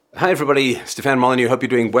Hi everybody, Stefan Molyneux. Hope you're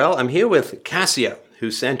doing well. I'm here with Cassio,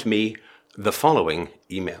 who sent me the following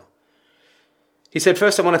email. He said,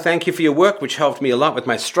 first I want to thank you for your work, which helped me a lot with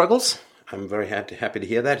my struggles. I'm very happy to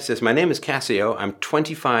hear that. He says, my name is Cassio. I'm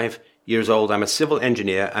 25 years old. I'm a civil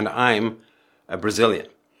engineer, and I'm a Brazilian.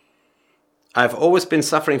 I've always been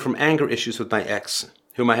suffering from anger issues with my ex,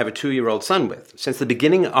 whom I have a 2-year-old son with. Since the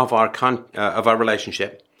beginning of our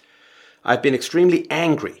relationship, I've been extremely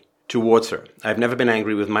angry towards her. I've never been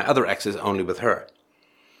angry with my other exes, only with her.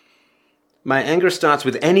 My anger starts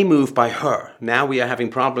with any move by her. Now we are having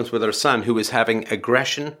problems with our son, who is having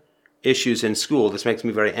aggression issues in school. This makes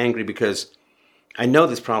me very angry because I know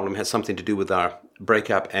this problem has something to do with our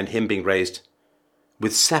breakup and him being raised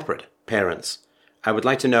with separate parents. I would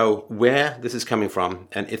like to know where this is coming from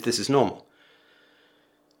and if this is normal.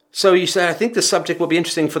 So you said, I think the subject will be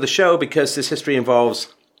interesting for the show because this history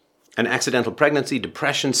involves an accidental pregnancy,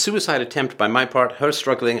 depression, suicide attempt by my part, her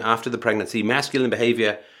struggling after the pregnancy, masculine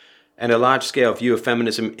behavior, and a large-scale view of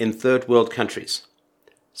feminism in third world countries.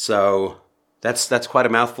 So that's quite a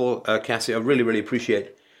mouthful, Cassie. I really, really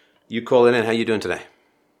appreciate you calling in. How are you doing today?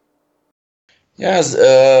 Yes,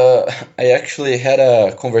 I actually had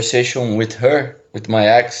a conversation with my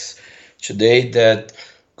ex today that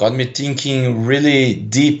got me thinking really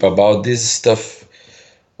deep about this stuff.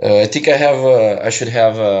 I think I should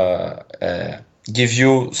have give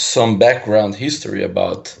you some background history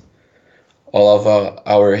about all of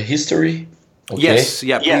our history. Okay? Yes,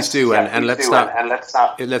 yeah, please do, and let's start.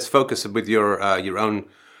 Let's focus with your own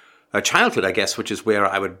childhood, I guess, which is where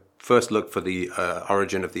I would first look for the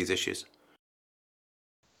origin of these issues.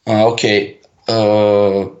 Okay.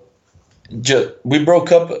 We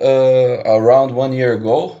broke up around 1 year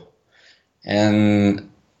ago, and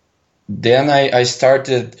then I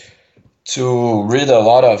started to read a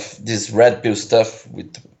lot of this red pill stuff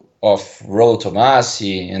of Rollo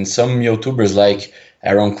Tomassi and some YouTubers like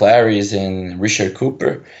Aaron Clarice and Richard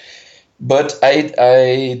Cooper, but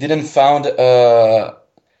I didn't found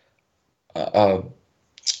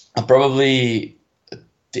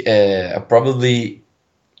probably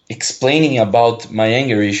explaining about my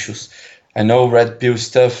anger issues. I know red pill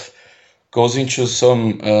stuff goes into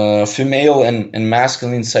some female and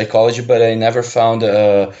masculine psychology, but I never found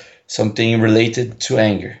something related to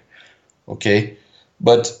anger. Okay,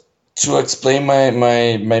 but to explain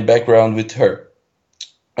my background with her,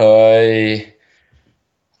 it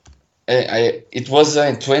was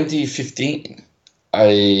in 2015.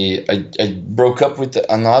 I broke up with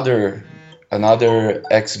another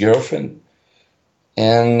ex-girlfriend,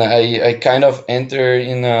 and I kind of entered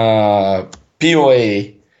in a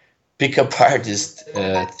POA, pickup artist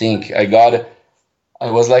thing. I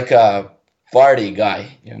was like a party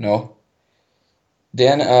guy, you know.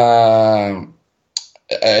 Then I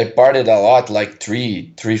partied a lot, like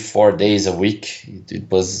 4 days a week. It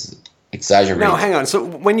was exaggerated. Now, hang on. So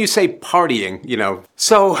when you say partying,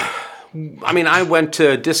 so I mean, I went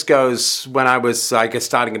to discos when I was, I guess,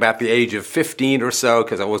 starting about the age of 15 or so,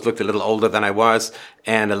 because I always looked a little older than I was,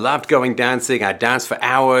 and I loved going dancing. I danced for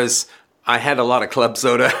hours. I had a lot of club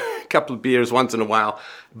soda, a couple of beers once in a while,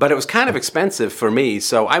 but it was kind of expensive for me.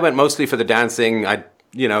 So I went mostly for the dancing. I'd,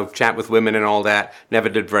 chat with women and all that. Never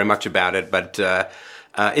did very much about it. But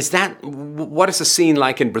what is the scene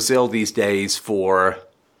like in Brazil these days for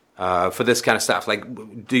this kind of stuff? Like,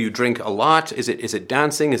 do you drink a lot? Is it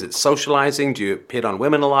dancing? Is it socializing? Do you hit on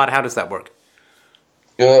women a lot? How does that work?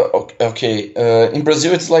 Okay. In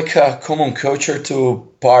Brazil, it's like a common culture to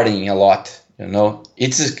partying a lot.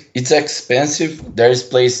 It's expensive. There is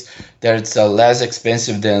place that it's less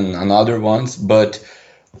expensive than another ones, but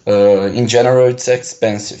in general, it's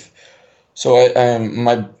expensive. So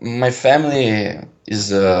my family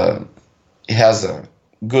has a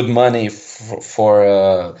good money for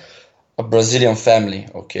a Brazilian family.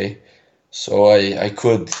 Okay, so I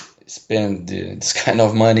could spend this kind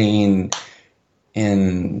of money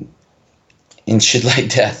in shit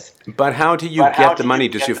like that. But how do you get the money?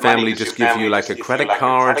 Does your family just give you like a credit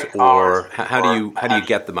card, or how do you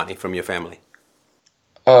get the money from your family?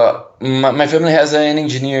 My family has an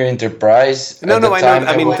engineer enterprise. No, I know.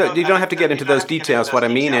 I mean, you don't have to get into those details. What I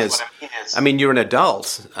mean is, you're an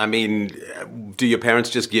adult. I mean, do your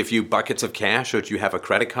parents just give you buckets of cash, or do you have a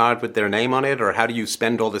credit card with their name on it, or how do you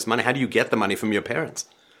spend all this money? How do you get the money from your parents?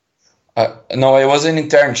 No, it was an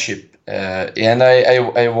internship, and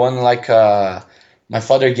I won like my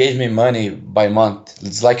father gave me money by month.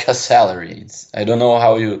 It's like a salary. I don't know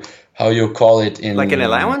how you call it in like an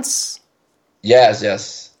allowance. Yes.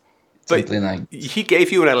 But something like he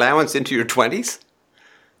gave you an allowance into your 20s?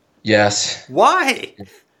 Yes. Why?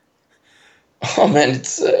 Oh man,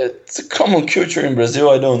 it's a common culture in Brazil.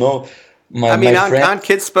 I don't know. I mean, My aren't, friend. aren't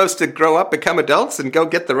kids supposed to grow up, become adults, and go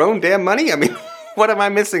get their own damn money? I mean, what am I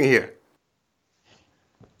missing here?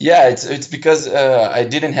 Yeah, it's because I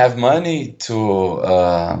didn't have money to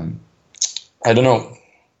I don't know,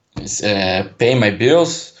 pay my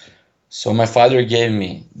bills, so my father gave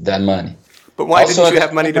me that money. But why Also, didn't at you that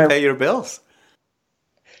have money to time, pay your bills?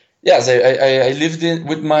 yes, I lived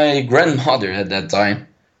with my grandmother at that time,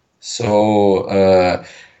 so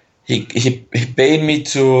he paid me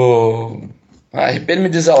to he paid me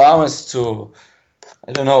this allowance to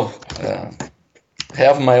I don't know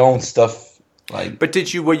have my own stuff like. But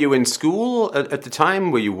were you in school at the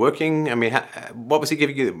time? Were you working? I mean, what was he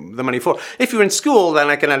giving you the money for? If you were in school, then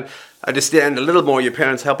I can understand a little more your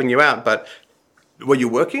parents helping you out. But were you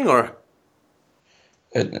working or?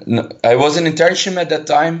 No, I was in internship at that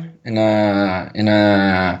time in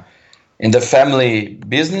the family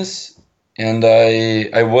business, and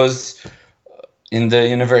I was in the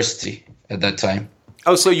university at that time.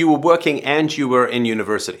 Oh, so you were working and you were in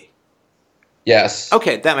university. Yes.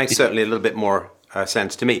 Okay, that makes certainly a little bit more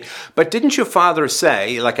sense to me. But didn't your father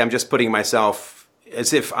say, like I'm just putting myself,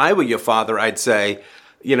 as if I were your father, I'd say,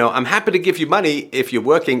 I'm happy to give you money if you're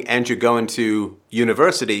working and you're going to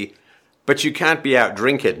university, but you can't be out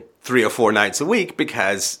drinking 3 or 4 nights a week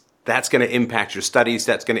because that's going to impact your studies,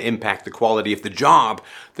 that's going to impact the quality of the job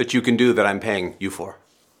that you can do that I'm paying you for.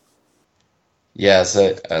 Yes.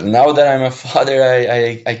 Now that I'm a father,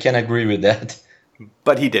 I can agree with that.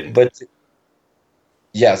 But he didn't. But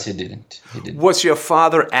yes, he didn't. He didn't. Was your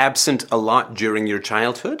father absent a lot during your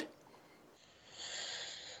childhood?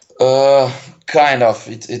 Kind of.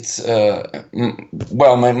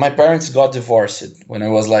 Well, my parents got divorced when I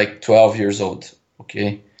was like 12 years old.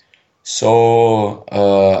 Okay, so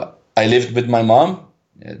I lived with my mom.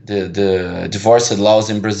 The divorce laws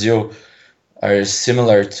in Brazil are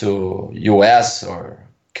similar to US or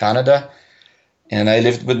Canada, and I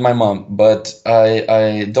lived with my mom. But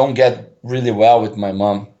I don't get really well with my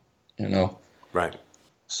mom, you know. Right.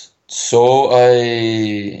 So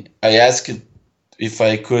I asked if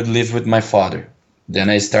I could live with my father. Then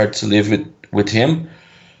I started to live with him.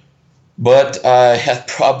 But I had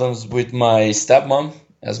problems with my stepmom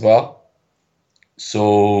as well.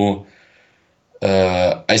 So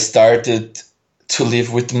I started to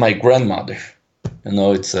live with my grandmother. You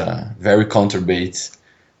know, it's a very conturbate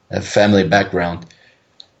family background.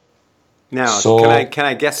 Now, So can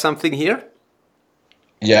I guess something here?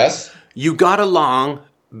 yes, You got along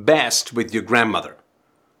best with your grandmother.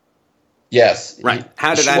 yes. Right.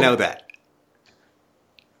 How did I know that?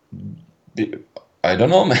 I don't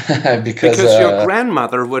know, man, because Because your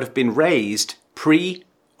grandmother would have been raised pre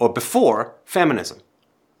or before feminism.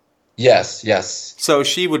 yes, yes, So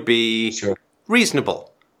she would be sure,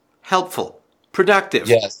 reasonable, helpful, productive,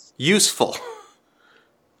 yes. useful.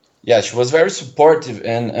 Yeah, she was very supportive,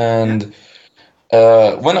 and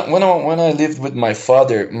when I lived with my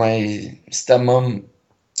father, my stepmom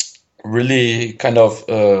really kind of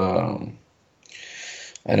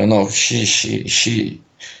I don't know. She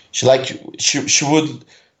would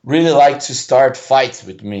really like to start fights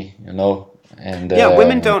with me, you know, and Yeah,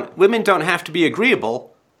 women don't have to be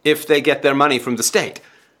agreeable if they get their money from the state.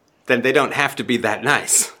 Then they don't have to be that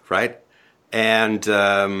nice, right? And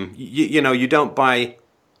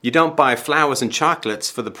you don't buy flowers and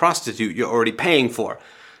chocolates for the prostitute you're already paying for.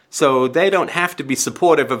 So they don't have to be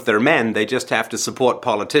supportive of their men. They just have to support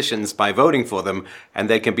politicians by voting for them, and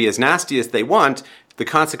they can be as nasty as they want. The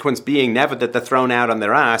consequence being never that they're thrown out on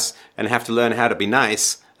their ass and have to learn how to be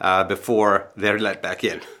nice before they're let back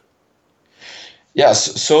in.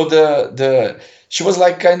 yes. So the she was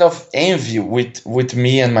like kind of envy with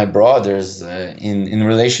me and my brothers in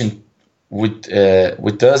relation with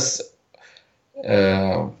us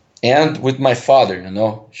and with my father. You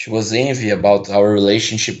know, she was envy about our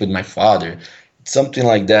relationship with my father, something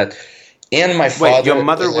like that. And my Wait, your father,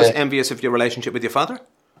 mother was envious of your relationship with your father?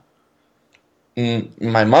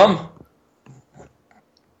 my mom.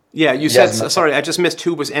 Yeah, you said, Yes, sorry, I just missed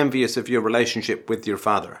who was envious of your relationship with your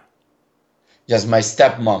father. yes, my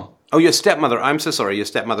stepmom. Oh, your stepmother. I'm so sorry. Your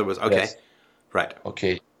stepmother was, okay. Yes. Right.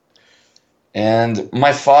 Okay. And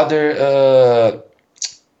my father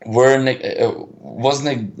was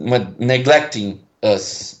neglecting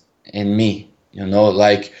us and me. You know,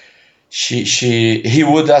 like he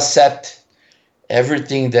would accept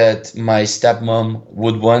everything that my stepmom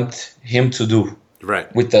would want him to do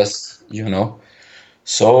Right. with us. You know,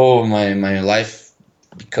 so my life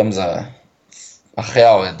becomes a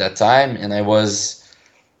hell at that time, and I was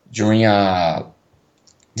during a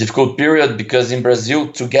difficult period because in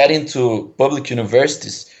Brazil to get into public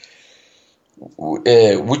universities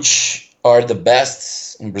which are the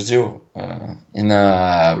best in Brazil in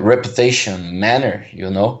a reputation manner, you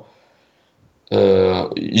know.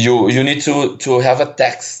 You need to have a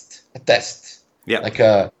test, Yeah. like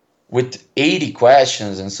with 80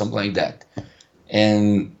 questions and something like that,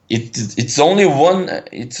 and it's only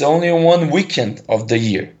one weekend of the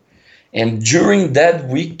year, and during that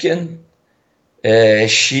weekend,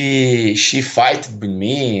 she fighted with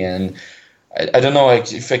me, and I don't know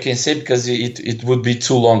if I can say because it would be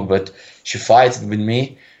too long, but she fighted with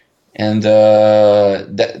me, and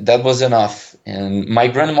that was enough. And my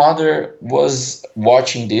grandmother was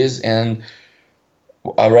watching this and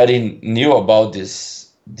already knew about this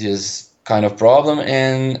kind of problem,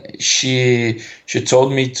 and she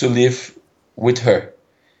told me to live with her.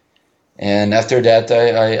 And after that,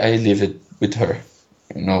 I live it with her,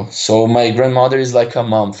 you know. So my grandmother is like a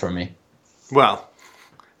mom for me. Well,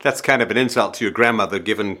 that's kind of an insult to your grandmother,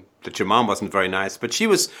 given that your mom wasn't very nice. But she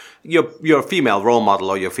was your female role model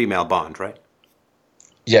or your female bond, right?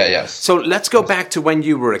 Yeah, yes. So let's go back to when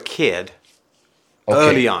you were a kid,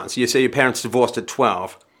 early on. So you say your parents divorced at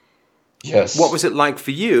 12. Yes. What was it like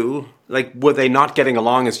for you? Like, were they not getting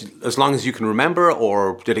along as long as you can remember,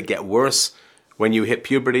 or did it get worse when you hit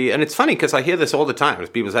puberty? And it's funny because I hear this all the time.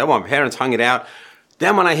 People say, "Oh, my parents hung it out."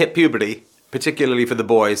 Then when I hit puberty, particularly for the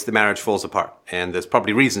boys, the marriage falls apart. And there's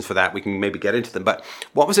probably reasons for that. We can maybe get into them. But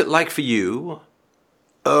what was it like for you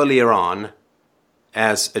earlier on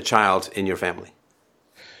as a child in your family?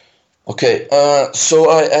 Okay, so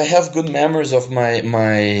I have good memories of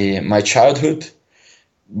my childhood,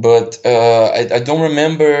 but I don't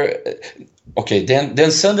remember. Okay,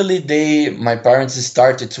 then suddenly my parents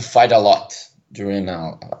started to fight a lot during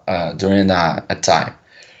a time,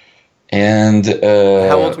 and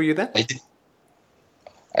How old were you then?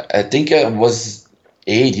 I think I was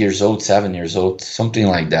 8 years old, 7 years old, something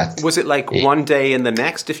like that. Was it like one day and the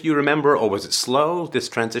next, if you remember, or was it slow, this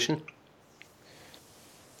transition?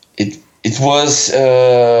 It was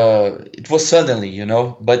suddenly, you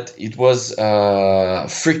know, but it was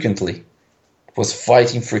frequently. It was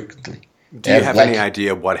fighting frequently. Do you have any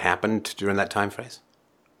idea what happened during that time phase?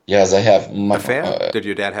 Yes, I have. Affair? Did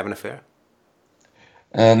your dad have an affair?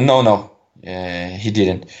 No, he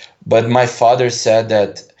didn't. But my father said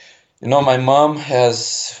that, you know, my mom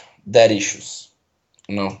has dad issues,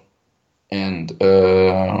 you know, and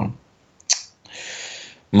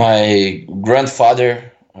my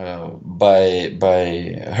grandfather,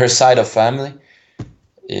 by her side of family,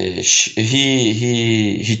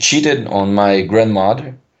 he cheated on my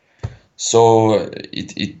grandmother, so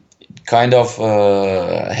it kind of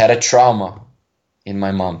had a trauma in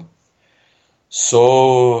my mom.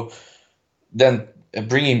 So then,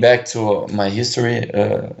 bringing back to my history,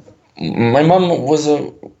 my mom was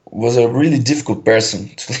a really difficult person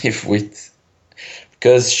to live with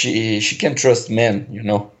because she can't trust men, you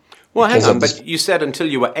know. Well, hang on, but you said until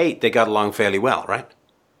you were 8 they got along fairly well, right?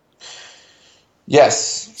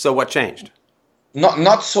 Yes. So what changed?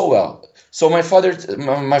 Not so well. So my father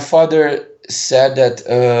said that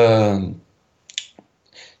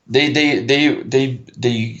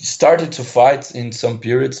they started to fight in some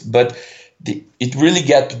periods, but it really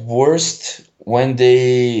got worse when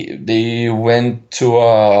they went to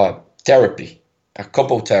a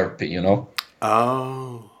couple therapy, you know.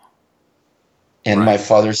 Oh. And right. My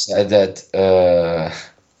father said that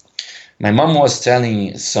my mom was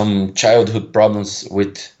telling some childhood problems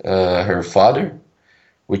with her father,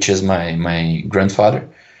 which is my grandfather,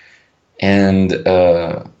 and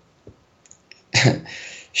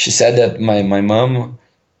she said that my mom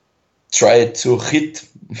tried to hit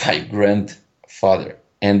my grandfather,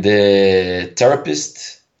 and the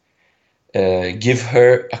therapist give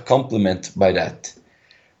her a compliment by that.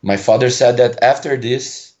 My father said that after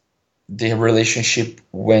this, the relationship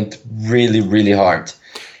went really, really hard.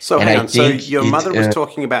 So hang on, so your mother was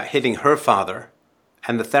talking about hitting her father,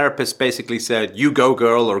 and the therapist basically said, "You go,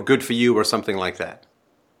 girl," or "good for you," or something like that.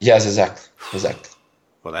 Yes, exactly.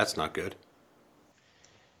 Well, that's not good.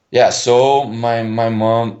 Yeah, so my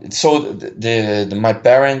mom, so my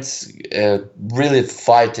parents really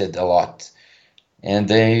fighted a lot, and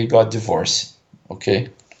they got divorced. Okay,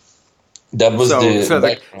 that was so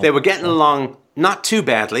they were getting along not too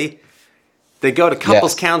badly. They go to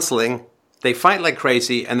couples counseling, they fight like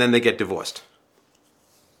crazy, and then they get divorced.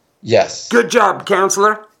 Yes. Good job,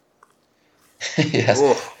 counselor. Yes.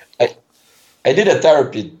 I did a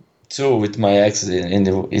therapy too with my ex, and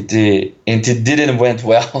it didn't went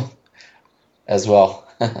well as well.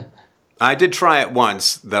 I did try it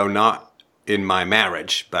once, though not in my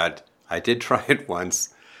marriage, but I did try it once,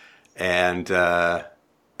 and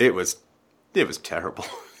it was terrible.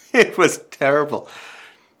 It was terrible.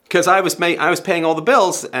 Because I was paying all the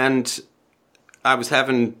bills, and I was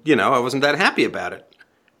having, I wasn't that happy about it.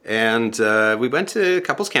 And we went to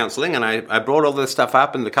couples counseling, and I brought all this stuff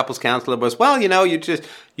up, and the couples counselor was, well, you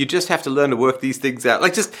just have to learn to work these things out.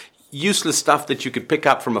 Like just useless stuff that you could pick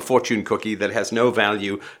up from a fortune cookie that has no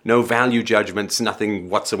value judgments, nothing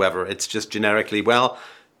whatsoever. It's just generically, well,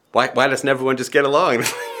 why doesn't everyone just get along?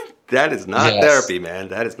 That is not therapy, man.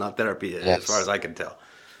 That is not therapy as far as I can tell.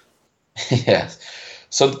 Yes.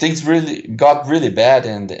 So things really got really bad,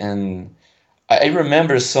 and I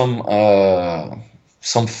remember some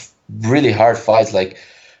really hard fights. Like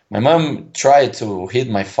my mom tried to hit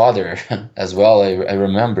my father as well. I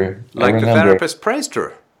remember. Like the therapist praised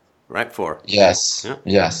her, right? Yes. Yeah.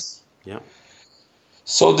 Yes. Yeah.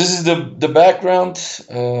 So this is the background,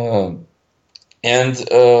 and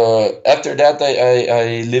after that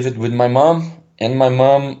I lived with my mom, and my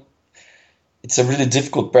mom. It's a really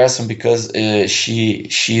difficult person because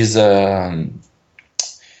she's I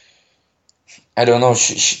don't know,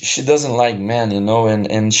 she doesn't like men,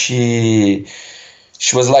 and she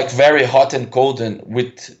was like very hot and cold and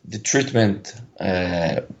with the treatment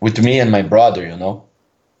with me and my brother,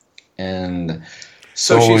 and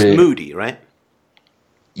so she's moody, right?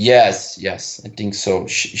 Yes, I think so.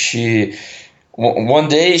 One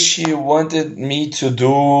day she wanted me to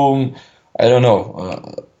do, I don't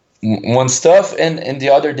know, one stuff, and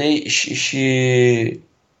the other day she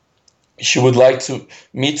would like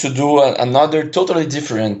me to do another totally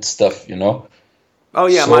different stuff, Oh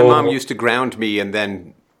yeah, so, my mom used to ground me and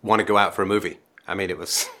then want to go out for a movie. I mean, it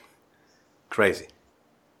was crazy.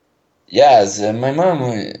 Yes, my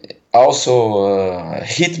mom also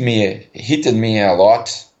hit me a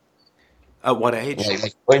lot. At what age?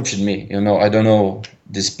 Like punched me, I don't know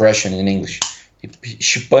the expression in English.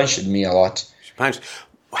 She punched me a lot. She punched.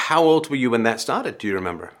 How old were you when that started? Do you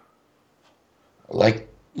remember? Like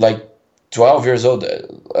 12 years old,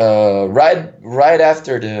 right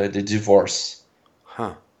after the divorce.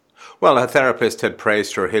 Huh. Well, her therapist had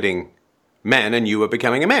praised her hitting men, and you were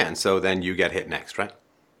becoming a man, so then you get hit next, right?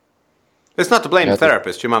 It's not to blame the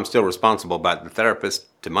therapist. Your mom's still responsible, but the therapist,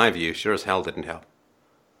 to my view, sure as hell didn't help.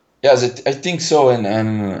 Yes, I think so, and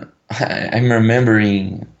I'm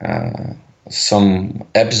remembering some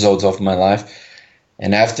episodes of my life.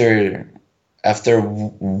 And after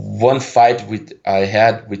one fight I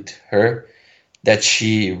had with her, that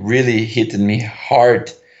she really hit me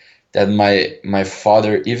hard, that my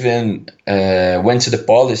father even went to the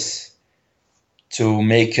police to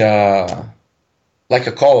make a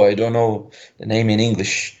call. I don't know the name in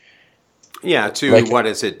English. Yeah, to like what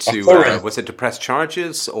is it? To was it to press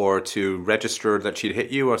charges or to register that she'd hit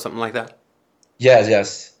you or something like that?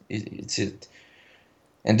 Yes, it's it.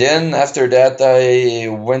 And then after that, I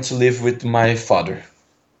went to live with my father.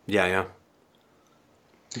 Yeah.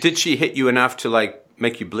 Did she hit you enough to like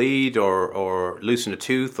make you bleed or loosen a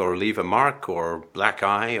tooth or leave a mark or black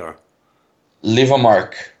eye or? Leave a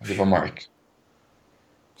mark.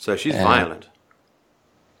 So she's violent.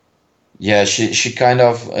 Yeah, she kind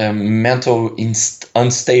of mental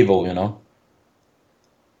unstable,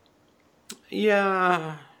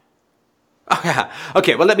 Yeah. Oh, yeah.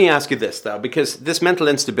 Okay, well, let me ask you this, though, because this mental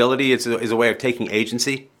instability is a way of taking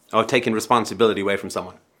agency or taking responsibility away from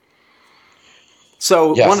someone.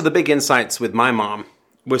 So Yes. One of the big insights with my mom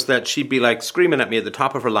was that she'd be like screaming at me at the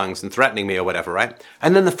top of her lungs and threatening me or whatever, right?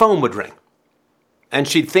 And then the phone would ring. And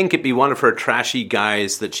she'd think it'd be one of her trashy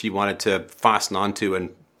guys that she wanted to fasten onto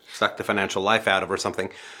and suck the financial life out of or something.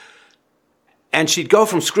 And she'd go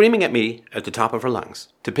from screaming at me at the top of her lungs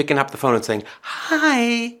to picking up the phone and saying,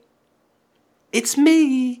 "Hi, it's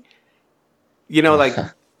me." Like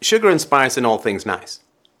sugar and spice and all things nice.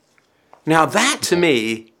 Now that to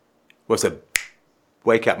me was a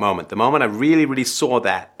wake-up moment. The moment I really, really saw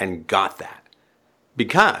that and got that.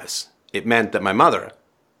 Because it meant that my mother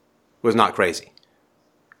was not crazy.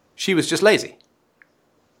 She was just lazy.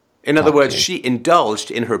 In other words, she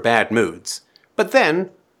indulged in her bad moods. But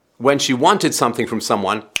then, when she wanted something from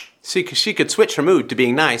someone, she could switch her mood to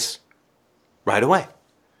being nice right away.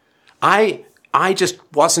 I just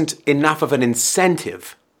wasn't enough of an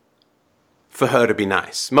incentive for her to be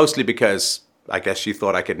nice. Mostly because I guess she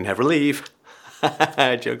thought I could never leave.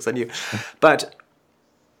 Joke's on you. But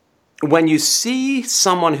when you see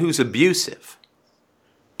someone who's abusive,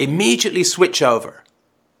 immediately switch over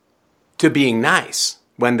to being nice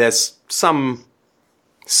when there's some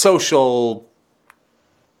social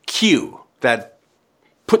cue that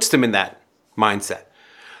puts them in that mindset.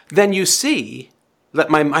 Then you see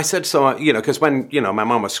that I said so, because when, my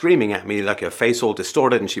mom was screaming at me like her face all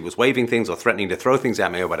distorted and she was waving things or threatening to throw things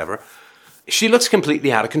at me or whatever, she looks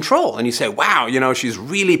completely out of control. And you say, wow, she's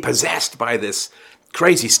really possessed by this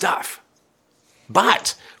crazy stuff.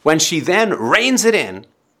 But when she then reins it in,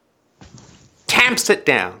 tamps it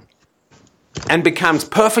down, and becomes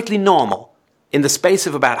perfectly normal in the space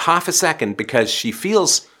of about half a second because she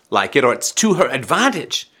feels like it, or it's to her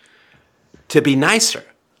advantage to be nicer,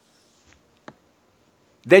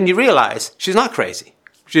 then you realize she's not crazy.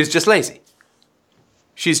 She's just lazy.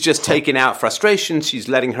 She's just taking out frustration. She's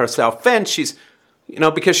letting herself vent. She's,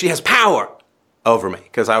 because she has power over me.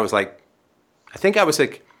 Because I think I was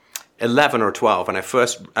like 11 or 12 when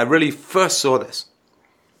I really first saw this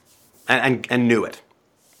and knew it.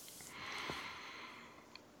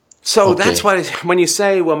 So that's why when you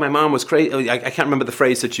say, well, my mom was crazy, I can't remember the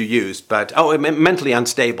phrase that you used, but, mentally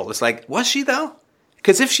unstable. It's like, was she though?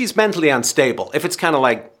 Because if she's mentally unstable, if it's kind of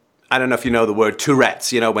like, I don't know if you know the word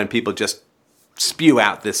Tourette's, when people just spew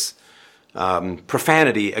out this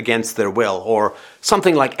profanity against their will, or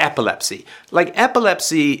something like epilepsy. Like,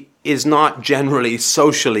 epilepsy is not generally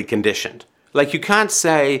socially conditioned. Like, you can't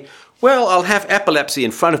say, well, I'll have epilepsy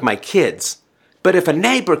in front of my kids, but if a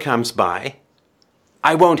neighbor comes by,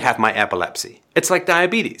 I won't have my epilepsy. It's like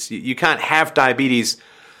diabetes. You can't have diabetes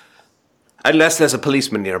unless there's a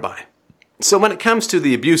policeman nearby. So when it comes to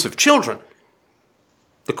the abuse of children,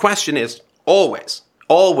 the question is always,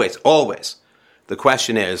 the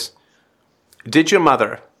question is, did your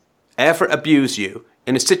mother ever abuse you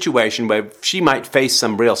in a situation where she might face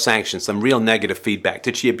some real sanctions, some real negative feedback?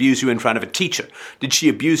 Did she abuse you in front of a teacher? Did she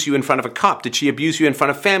abuse you in front of a cop? Did she abuse you in front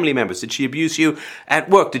of family members? Did she abuse you at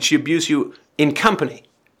work? Did she abuse you in company?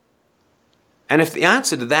 And if the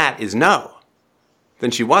answer to that is no,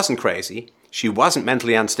 then she wasn't crazy, she wasn't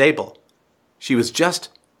mentally unstable, she was just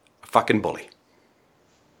a fucking bully.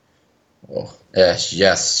 Oh,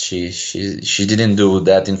 yes, she didn't do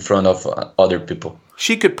that in front of other people.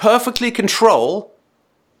 She could perfectly control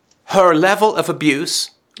her level of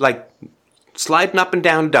abuse, like sliding up and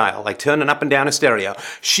down a dial, like turning up and down a stereo.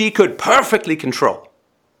 She could perfectly control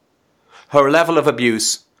her level of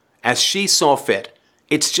abuse as she saw fit.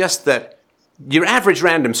 It's just that your average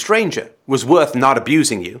random stranger was worth not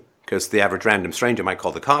abusing you, because the average random stranger might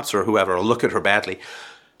call the cops or whoever or look at her badly.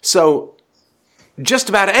 So just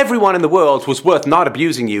about everyone in the world was worth not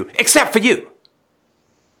abusing you, except for you.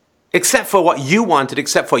 Except for what you wanted,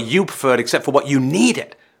 except for what you preferred, except for what you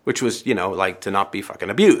needed, which was, like to not be fucking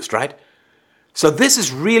abused, right? So this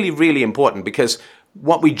is really, really important, because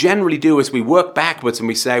what we generally do is we work backwards and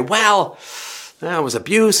we say, well, it was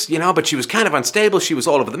abuse, but she was kind of unstable. She was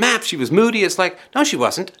all over the map. She was moody. It's like, no, she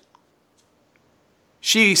wasn't.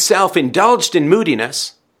 She self-indulged in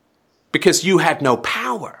moodiness because you had no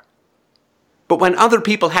power. But when other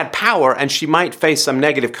people had power and she might face some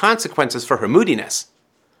negative consequences for her moodiness,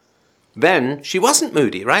 then she wasn't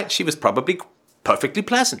moody, right? She was probably perfectly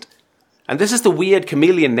pleasant. And this is the weird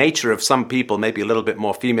chameleon nature of some people, maybe a little bit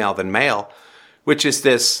more female than male, which is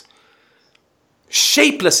this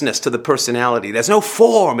shapelessness to the personality. There's no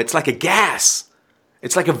form. It's like a gas.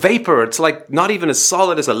 It's like a vapor. It's like not even as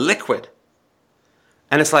solid as a liquid.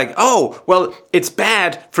 And it's like, oh, well, it's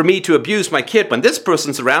bad for me to abuse my kid when this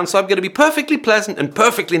person's around, so I'm going to be perfectly pleasant and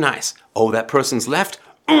perfectly nice. Oh, that person's left?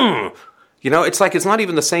 It's like it's not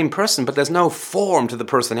even the same person, but there's no form to the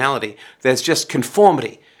personality. There's just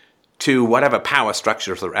conformity to whatever power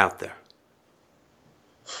structures are out there.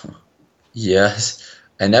 Yes,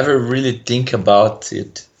 I never really think about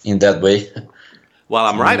it in that way. Well,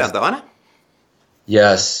 I'm right, though, aren't I?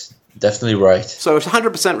 Yes, definitely right. So it's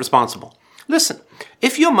 100% responsible. Listen,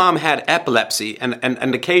 if your mom had epilepsy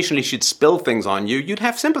and occasionally she'd spill things on you, you'd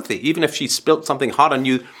have sympathy. Even if she spilt something hot on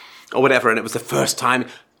you or whatever and it was the first time,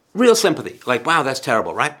 real sympathy. Like, wow, that's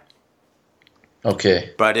terrible, right?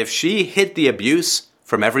 Okay. But if she hid the abuse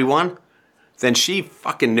from everyone, then she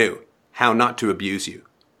fucking knew how not to abuse you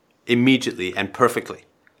immediately and perfectly.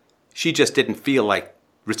 She just didn't feel like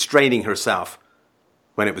restraining herself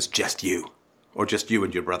when it was just you or just you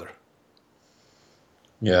and your brother.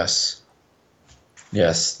 Yes.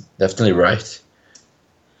 Yes, definitely right.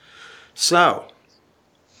 So,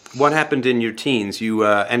 what happened in your teens? You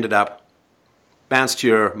ended up, bounced to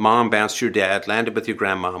your mom, bounced to your dad, landed with your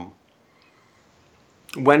grandmom.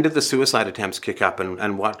 When did the suicide attempts kick up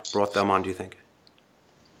and what brought them on, do you think?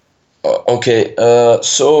 Okay,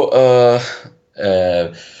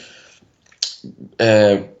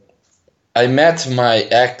 I met my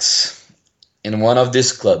ex in one of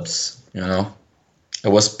these clubs, I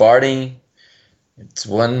was partying. It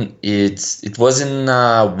was in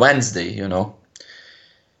Wednesday,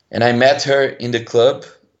 and I met her in the club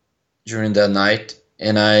during that night,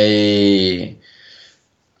 and I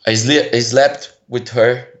slept with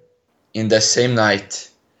her in the same night.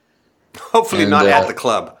 Hopefully And not at the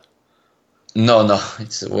club. no,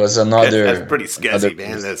 it was That's pretty another scuzzy,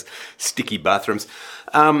 man. place. Those sticky bathrooms.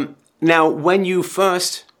 Now, when you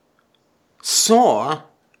first saw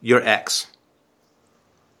your ex,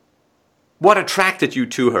 what attracted you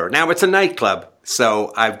to her? Now, it's a nightclub,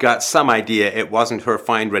 so I've got some idea it wasn't her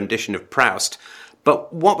fine rendition of Proust.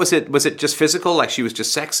 But what was it? Was it just physical, like she was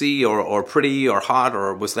just sexy or pretty or hot,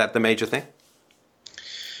 or was that the major thing?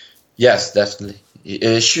 Yes, definitely.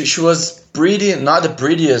 She was pretty, not the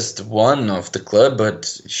prettiest one of the club, but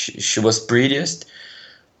she was prettiest.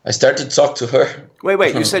 I started to talk to her.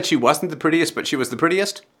 Wait, you said she wasn't the prettiest, but she was the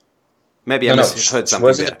prettiest? Maybe I No, misheard she something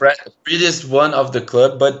wasn't there. the prettiest one of the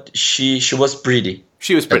club, but she was pretty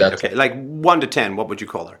She was at pretty, that okay. time. Like 1 to 10, what would you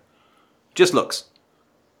call her? Just looks.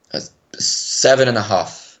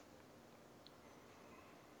 7.5.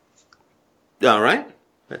 All right.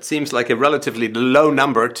 That seems like a relatively low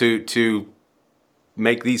number to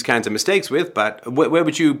make these kinds of mistakes with, but where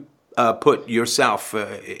would you put yourself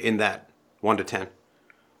in that 1 to 10?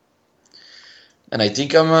 And I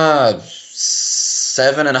think I'm a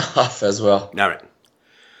 7.5 as well. All right.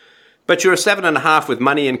 But you're a 7.5 with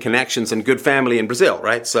money and connections and good family in Brazil,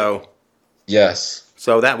 right? So Yes.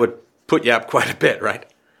 that would put you up quite a bit, right?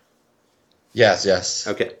 Yes.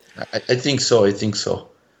 Okay. I think so.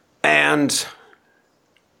 And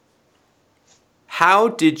how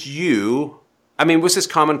did you... I mean, was this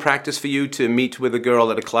common practice for you to meet with a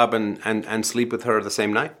girl at a club and sleep with her the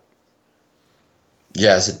same night?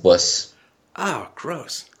 Yes, it was. Oh,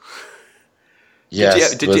 gross.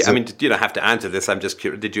 Yes. Did you? I mean, you don't have to answer this. I'm just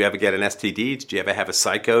curious. Did you ever get an STD? Did you ever have a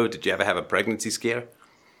psycho? Did you ever have a pregnancy scare?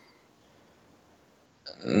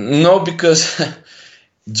 No, because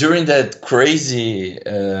during that crazy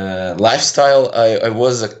lifestyle, I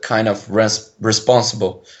was a kind of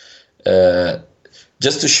responsible.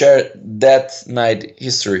 Just to share that night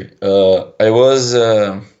history, I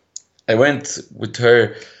went with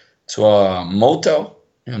her to a motel,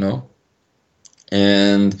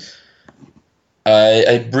 and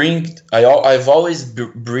I've always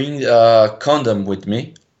bring a condom with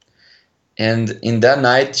me, and in that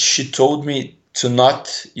night she told me to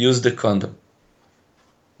not use the condom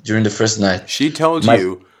during the first night. She told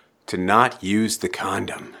you to not use the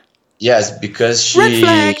condom. Yes, because she... Red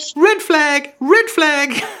flag! Red flag! Red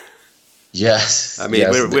flag! Yes. I mean,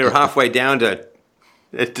 yes. we're halfway down to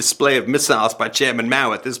a display of missiles by Chairman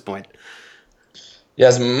Mao at this point.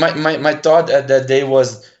 Yes, my thought at that day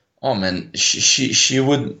was, oh man, she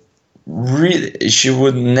would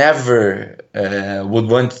never would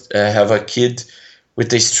want to have a kid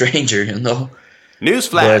with a stranger,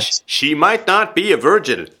 Newsflash, But- she might not be a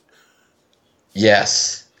virgin.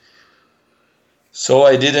 Yes. So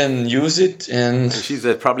I didn't use it, and She's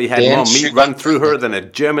probably had Then more she meat run got through her than a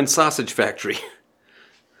German sausage factory.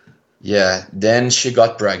 yeah, then she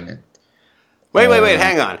got pregnant. Wait,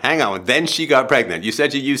 hang on. Then she got pregnant. You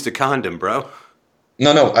said you used a condom, bro.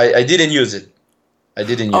 No, I didn't use it. I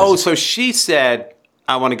didn't use Oh, it. so she said,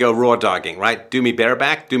 I want to go raw dogging, right? Do me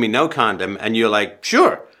bareback, do me no condom. And you're like,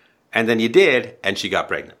 sure. And then you did, and she got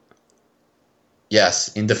pregnant. Yes,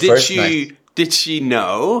 in the first night. Did she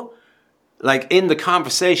know, like in the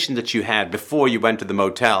conversation that you had before you went to the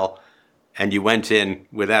motel and you went in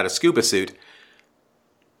without a scuba suit,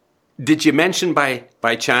 did you mention by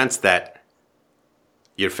chance that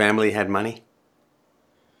your family had money?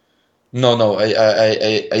 No,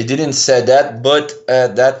 I didn't say that, but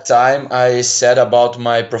at that time I said about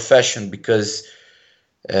my profession because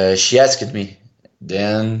she asked me.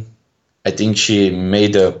 Then I think she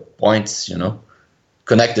made the points,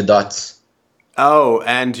 connect the dots. Oh,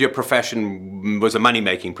 and your profession was a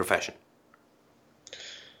money-making profession.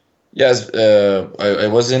 Yes, I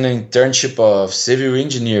was in an internship of civil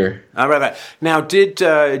engineer. All right. Now, did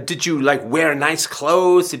you like wear nice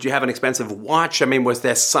clothes? Did you have an expensive watch? I mean, was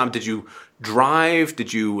there some? Did you drive?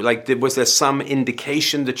 Was there some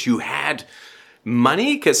indication that you had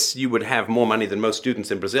money? Because you would have more money than most students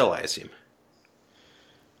in Brazil, I assume.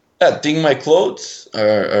 I think my clothes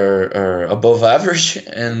are above average,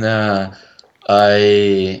 and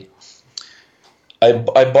I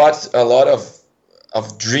bought a lot of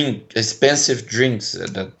expensive drinks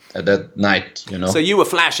at that night, So you were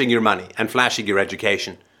flashing your money and flashing your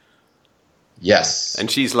education. Yes. And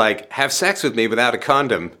she's like, have sex with me without a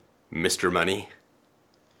condom, Mr. Money.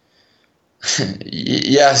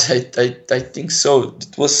 Yes, I think so.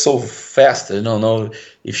 It was so fast. I don't know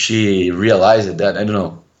if she realized that. I don't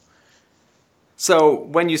know. So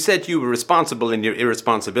when you said you were responsible in your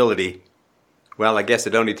irresponsibility, well, I guess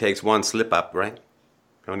it only takes one slip up, right?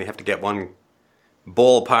 You only have to get one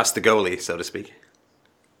ball past the goalie, so to speak.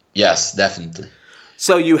 Yes, definitely.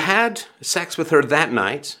 So you had sex with her that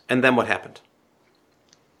night, and then what happened?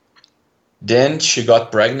 Then she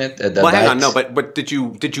got pregnant at that Well, hang on, no, night. but did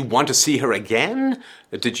you want to see her again?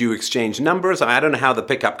 Did you exchange numbers? I don't know how the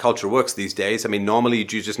pickup culture works these days. I mean, normally you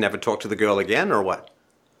just never talk to the girl again, or what?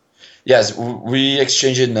 Yes, we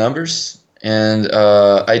exchanged numbers, and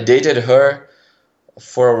I dated her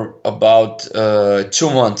for about 2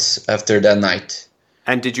 months after that night.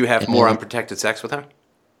 And did you have more And unprotected sex with her?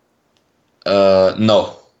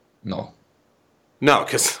 no, no, No,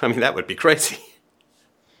 because I mean that would be crazy.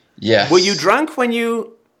 Were you yes, drunk when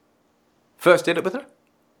you first did it with her?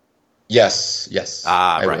 yes,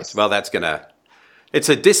 Ah, I right. was. Well, it's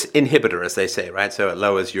a disinhibitor, as they say, right? So it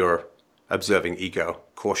lowers your observing ego,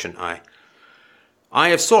 caution eye. Eye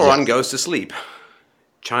of Sauron Yes. goes to sleep.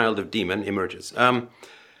 Child of demon emerges.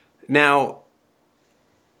 Now,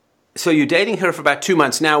 so you're dating her for about 2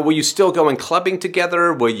 months. Now, were you still going clubbing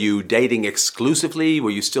together? Were you dating exclusively?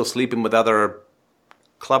 Were you still sleeping with other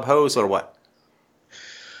club hoes or what?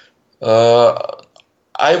 Uh,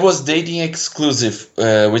 I was dating exclusive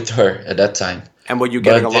with her at that time, And were you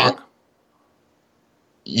getting but then along?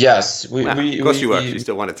 yes, Well, of course you were. She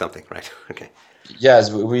still wanted something, right? Okay.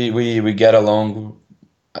 yes, we get along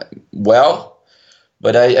well,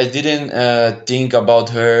 but I didn't think about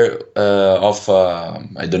her of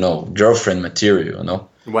I don't know, girlfriend material,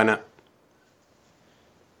 Why not?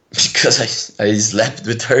 because I slept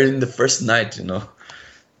with her in the first night.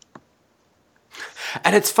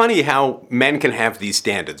 And it's funny how men can have these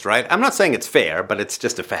standards, right? I'm not saying it's fair, but it's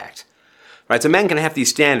just a fact. Right? So men can have these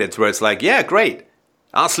standards where it's like, yeah, great.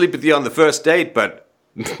 I'll sleep with you on the first date, but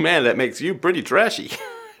man, that makes you pretty trashy.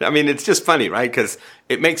 I mean, it's just funny, right? Because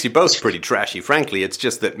it makes you both pretty trashy. Frankly, it's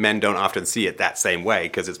just that men don't often see it that same way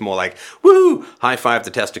because it's more like, woo, high five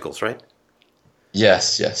the testicles, right?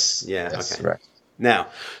 Yes, yes, Yeah, yes, okay. right. Now,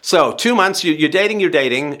 so 2 months, you're dating,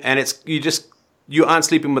 and you aren't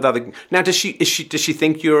sleeping with other. Now, does she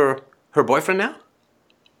think you're her boyfriend now?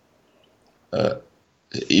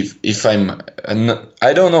 If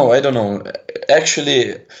I don't know.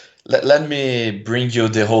 Actually, let me bring you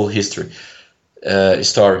the whole history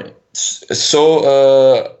story.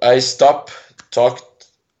 So I stopped talked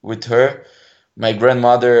with her. My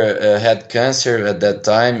grandmother had cancer at that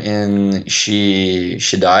time, and she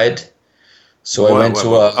died. So I Whoa, went whoa, to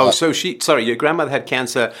whoa. a Oh, so sorry, your grandmother had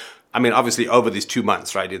cancer. I mean, obviously over these 2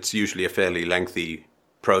 months, right? It's usually a fairly lengthy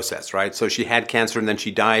process, right? So she had cancer and then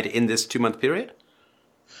she died in this 2 month period?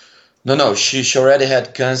 no. She already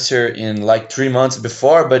had cancer in like 3 months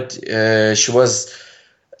before, but she was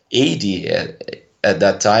 80 at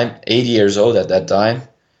that time, 80 years old at that time.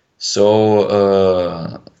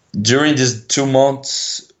 So during these 2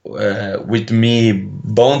 months with me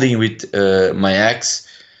bonding with my ex,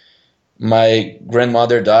 my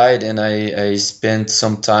grandmother died, and I spent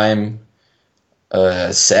some time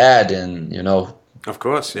sad, and Of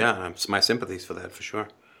course, yeah. It's my sympathies for that, for sure.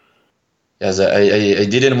 as I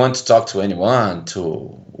didn't want to talk to anyone,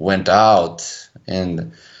 to went out,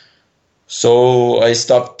 and so I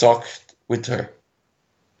stopped talk with her.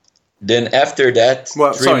 Then after that,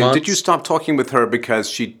 Well, three sorry, did you months, stop talking with her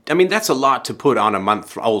because I mean, that's a lot to put on a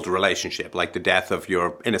month-old relationship, like the death of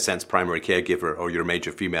your, in a sense, primary caregiver or your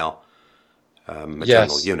major female maternal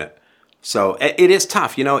yes, unit. So it is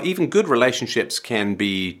tough. Even good relationships can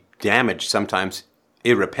be damaged sometimes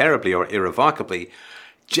irreparably or irrevocably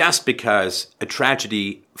just because a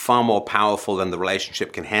tragedy far more powerful than the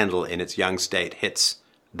relationship can handle in its young state hits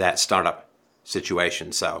that startup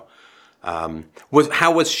situation. So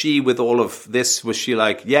how was she with all of this? Was she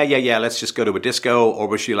like, yeah, let's just go to a disco? Or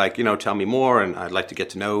was she like, tell me more and I'd like to get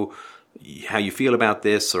to know how you feel about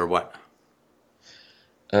this or what?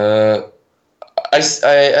 uh, I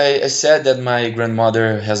said that my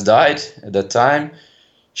grandmother has died at that time.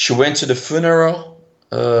 She went to the funeral,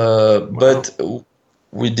 Wow. but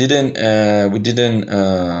we didn't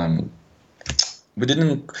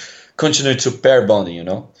continue to pair bonding.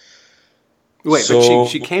 Wait, but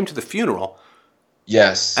she So came to the funeral.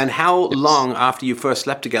 yes, And how yes, long after you first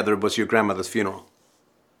slept together was your grandmother's funeral?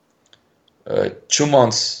 2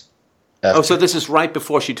 months Oh, so after. this is right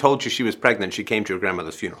before she told you she was pregnant. She came to your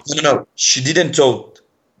grandmother's funeral. No. She didn't told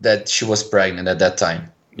that she was pregnant at that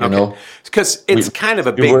time. You Okay. know, Because we it's kind of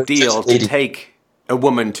a we were big deal just to dating. take a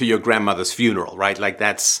woman to your grandmother's funeral, right? Like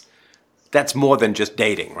that's more than just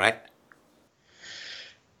dating, right?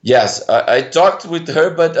 Yes, I talked with her,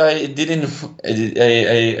 but I didn't.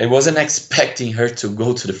 I wasn't expecting her to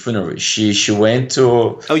go to the funeral. She went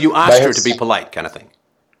to Oh, you by asked her to be herself. polite, kind of thing.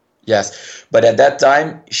 Yes, but at that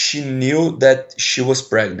time she knew that she was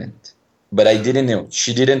pregnant, but I didn't know.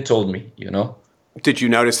 She didn't told me. Did you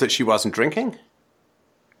notice that she wasn't drinking?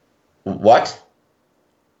 What?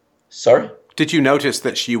 Sorry? Did you notice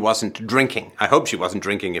that she wasn't drinking? I hope she wasn't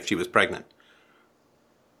drinking if she was pregnant.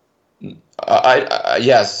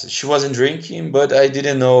 Yes, she wasn't drinking, but I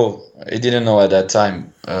didn't know. I didn't know at that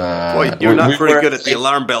time. Boy, you're not very good at the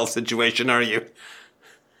alarm bell situation, are you?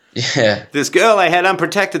 Yeah. This girl I had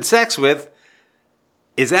unprotected sex with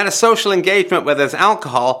is at a social engagement where there's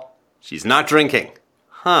alcohol. She's not drinking.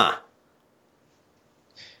 Huh.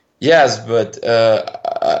 Yes, but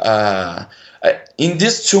in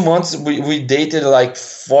these 2 months, we dated like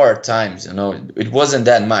 4 times. It wasn't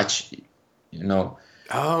that much.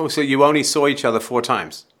 Oh, so you only saw each other 4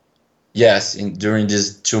 times? Yes, during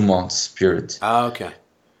this 2 months period. Oh, okay.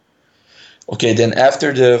 Okay, then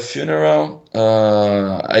after the funeral,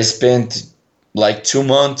 I spent like 2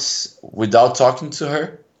 months without talking to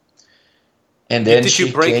her. And then did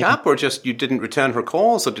you break up, or just you didn't return her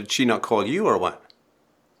calls, or did she not call you, or what?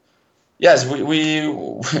 Yes,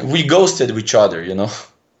 we ghosted each other,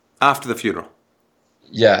 After the funeral?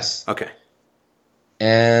 Yes. Okay.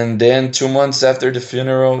 And then 2 months after the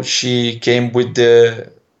funeral, she came with a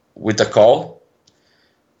call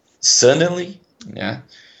suddenly, yeah,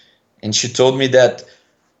 and she told me that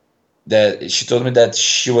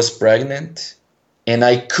she was pregnant, and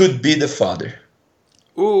I could be the father.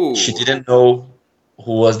 Ooh. She didn't know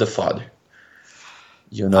who was the father.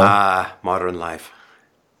 Ah, modern life.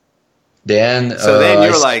 Then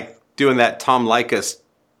you're like doing that Tom Likas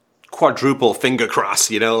quadruple finger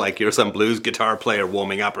cross, like you're some blues guitar player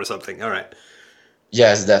warming up or something. All right.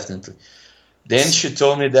 Yes, definitely. Then she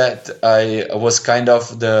told me that I was kind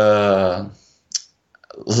of the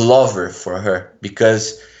lover for her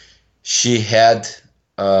because she had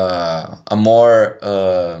a more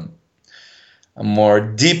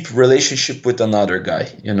deep relationship with another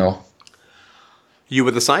guy, You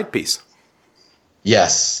were the side piece.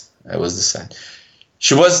 Yes, I was the side.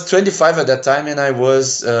 She was 25 at that time, and I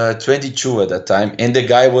was 22 at that time, and the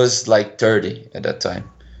guy was like 30 at that time,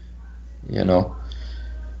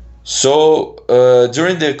 So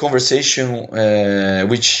during the conversation,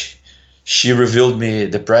 which she revealed me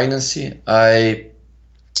the pregnancy, I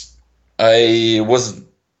was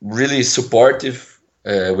really supportive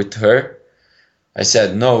with her. I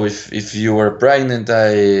said, no, if you are pregnant,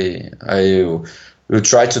 I will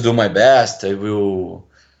try to do my best. I will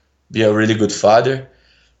be a really good father.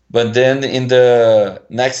 But then in the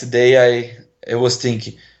next day, I was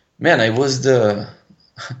thinking, man, I am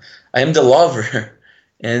the lover,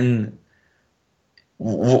 and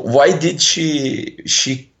why did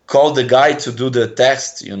she call the guy to do the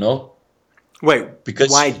test? Wait,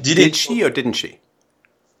 because why did she or didn't she?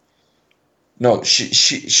 No,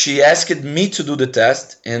 she asked me to do the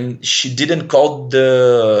test, and she didn't call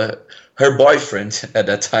her boyfriend at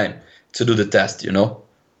that time to do the test. Well,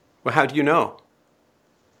 how do you know?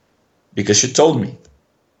 Because she told me.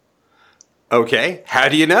 Okay, how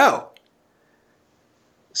do you know?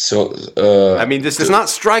 So, this does not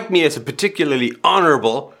strike me as a particularly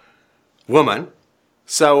honorable woman.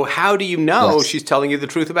 So how do you know she's telling you the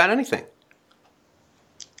truth about anything?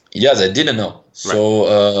 Yes, I didn't know.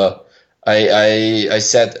 So I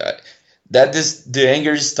said that the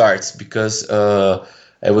anger starts because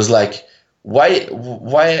I was like, why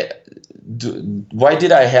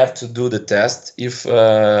did I have to do the test if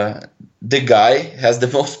the guy has the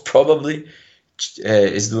most probably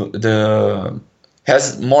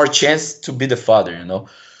has more chance to be the father,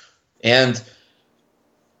 and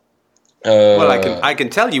well, I can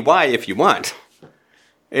tell you why if you want.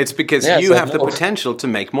 It's because you have the potential to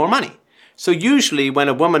make more money. So usually when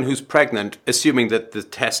a woman who's pregnant, assuming that the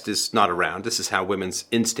test is not around, this is how women's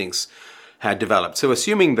instincts had developed. So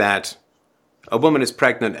assuming that a woman is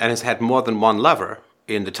pregnant and has had more than one lover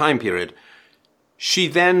in the time period, she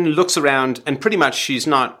then looks around and pretty much she's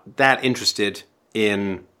not that interested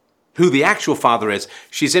in who the actual father is.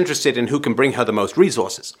 She's interested in who can bring her the most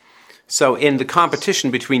resources. So in the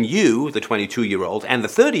competition between you, the 22-year-old, and the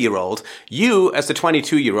 30-year-old, you, as the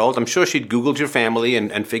 22-year-old, I'm sure she'd Googled your family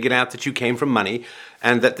and figured out that you came from money,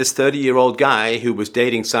 and that this 30-year-old guy who was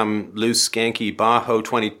dating some loose, skanky, bajo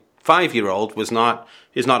 25-year-old is not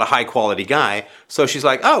a high-quality guy. So she's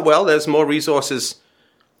like, oh, well, there's more resources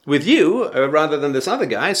with you rather than this other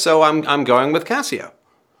guy, so I'm going with Cassio.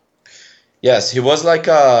 Yes, he was like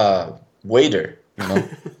a waiter,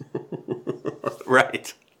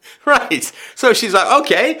 Right. So she's like,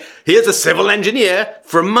 okay, here's a civil engineer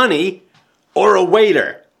for money or a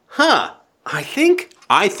waiter. Huh. I think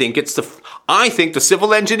the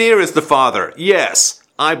civil engineer is the father. Yes,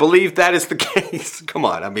 I believe that is the case. Come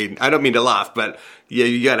on. I don't mean to laugh, but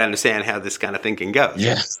you got to understand how this kind of thinking goes.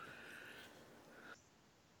 Yes.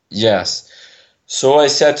 Yes. So I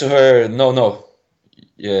said to her, no, no,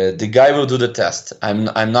 the guy will do the test. I'm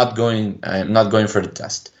not going. I'm not going for the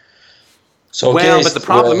test. So Well, okay, but the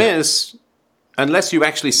problem is, unless you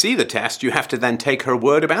actually see the test, you have to then take her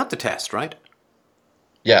word about the test, right?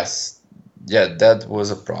 yes, yeah, that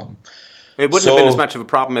was a problem. It wouldn't have been as So much of a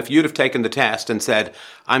problem if you'd have taken the test and said,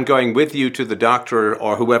 I'm going with you to the doctor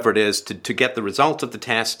or whoever it is to get the result of the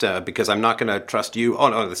test because I'm not going to trust you. Oh,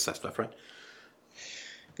 no, this stuff, right?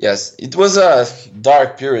 yes, it was a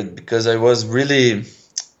dark period because I was really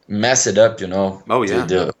messed up. Oh, The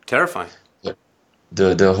yeah. Terrifying.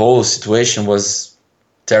 the whole situation was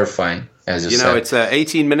terrifying, as you You know, said. it's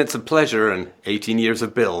 18 minutes of pleasure and 18 years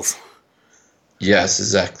of bills. Yes,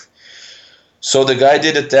 exactly. So the guy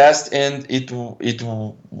did a test, and it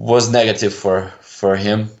was negative for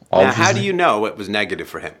him. Now, how do Obviously, you know it was negative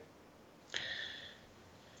for him?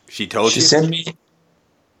 She told she you? sent me.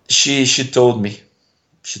 She told me.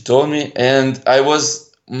 She told me, and I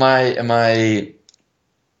was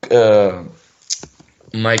uh,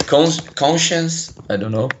 my conscience. I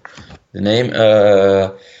don't know the name.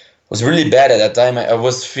 Was really bad at that time. I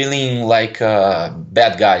was feeling like a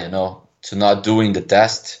bad guy, to not doing the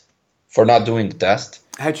test, for not doing the test.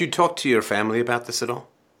 Had you talked to your family about this at all?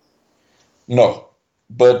 No,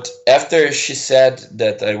 but after she said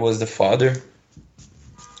that I was the father,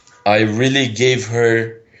 I really gave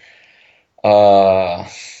her uh,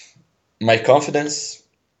 my confidence,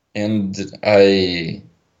 and I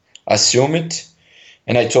assumed it,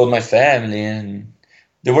 and I told my family, and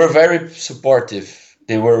they were very supportive.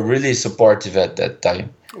 They were really supportive at that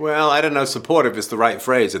time. Well, I don't know, supportive is the right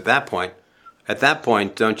phrase at that point. At that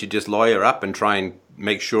point, don't you just lawyer up and try and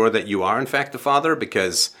make sure that you are in fact the father?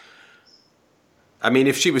 Because, I mean,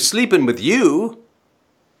 if she was sleeping with you,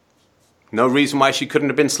 no reason why she couldn't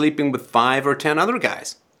have been sleeping with 5 or 10 other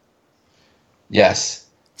guys. Yes,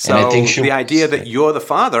 and I So think she the idea was. that you're the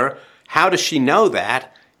father, how does she know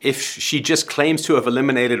that if she just claims to have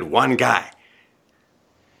eliminated one guy?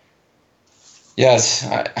 Yes,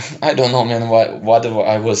 I don't know, man, what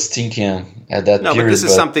I was thinking at that No, but this period, is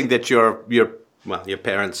but something that your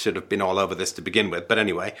parents should have been all over this to begin with. But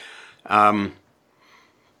anyway,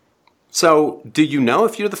 so do you know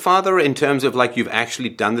if you're the father in terms of like you've actually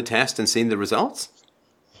done the test and seen the results?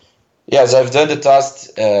 yes, I've done the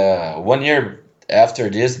test 1 year after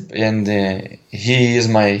this, and he is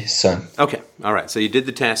my son. Okay, all right. So you did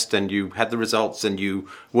the test and you had the results and you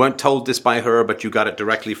weren't told this by her, but you got it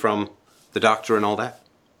directly from the doctor and all that?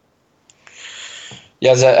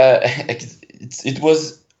 Yes, it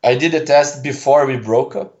was. I did a test before we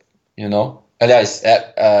broke up. Yes,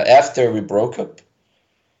 after we broke up,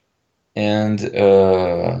 and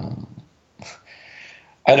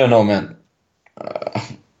I don't know, man.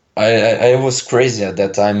 I was crazy at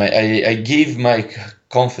that time. I gave my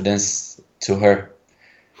confidence to her,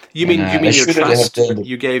 You and mean you I mean your shouldn't have trust? done it.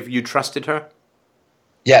 You trusted her?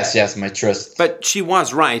 Yes, my trust. But she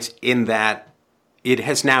was right in that it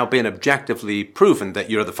has now been objectively proven that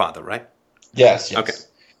you're the father, right? Yes, Okay. yes.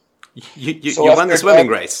 So You won the after swimming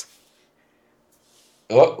that, race.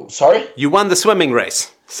 oh, sorry. You won the swimming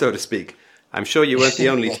race, so to speak. I'm sure you weren't the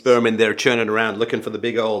only Yes. sperm in there churning around looking for the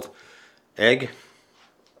big old egg.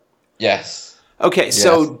 Yes. Okay, Yes.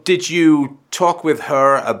 so did you talk with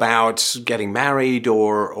her about getting married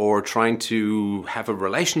or trying to have a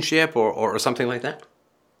relationship or something like that?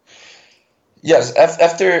 Yes.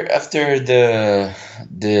 After the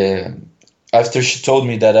after she told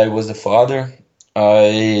me that I was the father,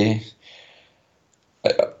 I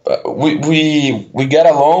we get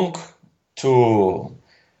along to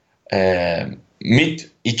meet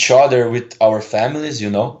each other with our families,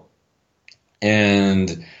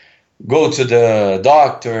 and go to the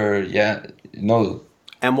doctor. Yeah,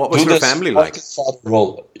 And what was do her the family like? supportive father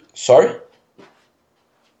role. Sorry,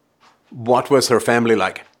 What was her family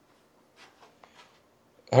like?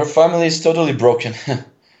 her family is totally broken.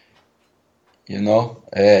 He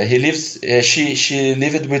lives. She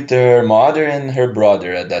lived with her mother and her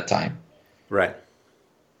brother at that time, Right.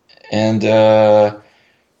 and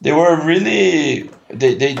they were really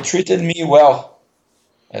they treated me well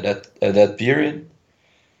at that period,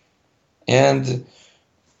 and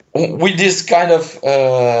with this kind of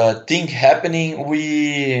thing happening,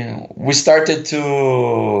 we started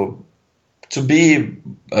to be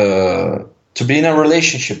to be in a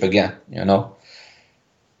relationship again.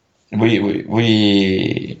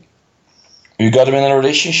 We got in a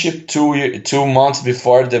relationship 2 months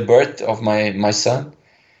before the birth of my son,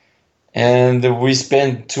 and we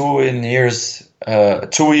spent 2 years,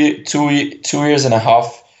 2 years and a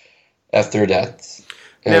half after that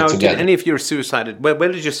Now, did together. any of your suicide...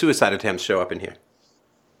 Where did your suicide attempts show up in here?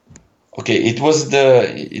 Okay, it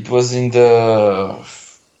was in the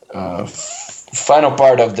final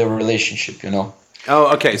part of the relationship, you know.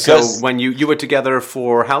 Oh, okay. So Because when you were together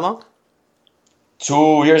for how long?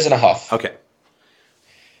 2 years and a half, Okay.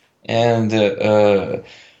 and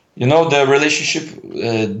you know, the relationship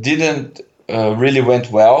didn't really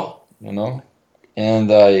went well, you know,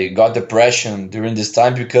 and I got depression during this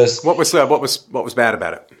time because What was bad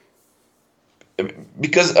about it?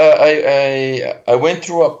 I went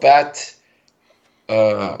through a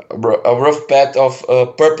rough path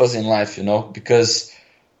of purpose in life, you know, because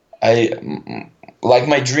I like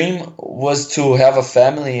my dream was to have a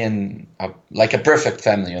family and like a perfect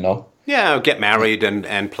family, you know. Yeah, get married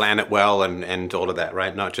and plan it well and all of that,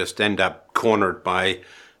 right? Not just end up cornered by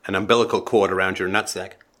an umbilical cord around your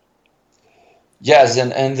nutsack. Yes,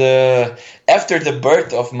 and after the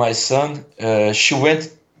birth of my son, she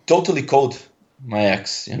went totally cold. My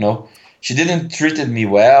ex, you know, she didn't treated me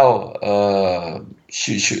well.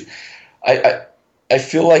 She, I, I, I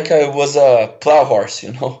feel like I was a plow horse,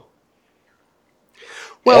 you know.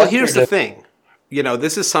 Well, After here's the the thing.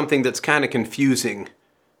 This is something that's kind of confusing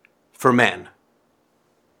for men.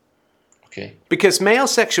 Okay, Because male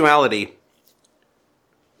sexuality,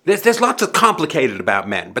 there's lots of complicated about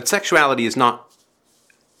men, but sexuality is not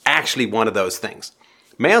actually one of those things.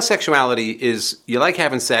 Male sexuality is you like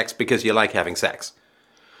having sex because you like having sex.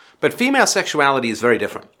 But female sexuality is very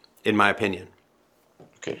different, in my opinion.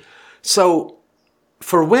 okay, So,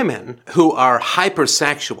 for women who are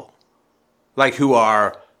hypersexual, like who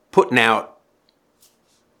are putting out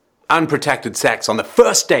unprotected sex on the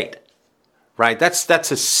first date, right? That's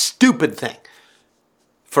a stupid thing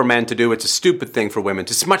for men to do. It's a stupid thing for women.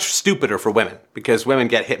 It's much stupider for women because women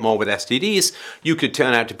get hit more with STDs. You could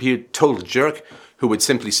turn out to be a total jerk who would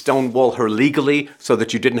simply stonewall her legally so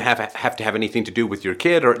that you didn't have to have anything to do with your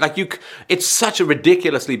kid, or it's such a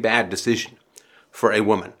ridiculously bad decision for a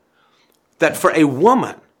woman that for a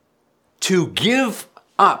woman to give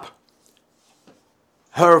up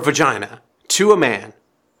her vagina to a man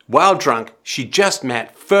while drunk she just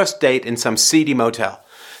met, first date in some seedy motel.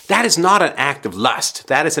 That is not an act of lust.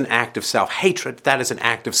 That is an act of self-hatred. That is an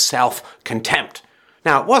act of self-contempt.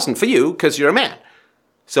 Now, it wasn't for you because you're a man.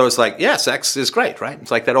 So it's like, yeah, sex is great, right?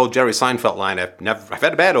 It's like that old Jerry Seinfeld line, I've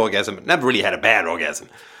had a bad orgasm, but never really had a bad orgasm.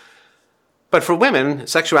 But for women,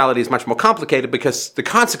 sexuality is much more complicated because the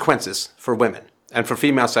consequences for women and for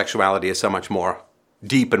female sexuality is so much more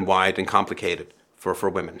deep and wide and complicated for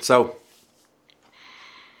women. So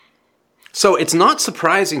it's not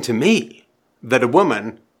surprising to me that a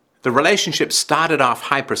woman, the relationship started off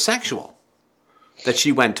hypersexual, that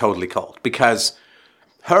she went totally cold. Because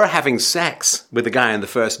her having sex with a guy on the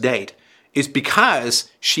first date is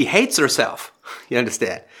because she hates herself. You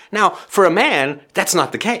understand? Now, for a man, that's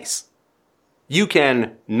not the case. You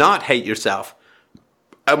can not hate yourself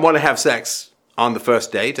and want to have sex on the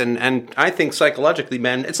first date. And I think psychologically,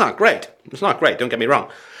 men, it's not great. It's not great, don't get me wrong.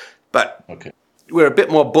 But okay, we're a bit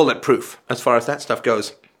more bulletproof as far as that stuff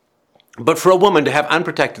goes. But for a woman to have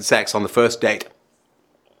unprotected sex on the first date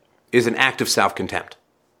is an act of self-contempt.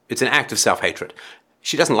 It's an act of self-hatred.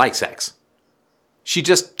 She doesn't like sex. She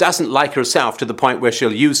just doesn't like herself to the point where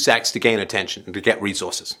she'll use sex to gain attention and to get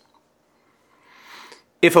resources.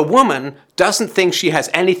 If a woman doesn't think she has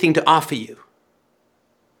anything to offer you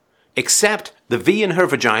except the V in her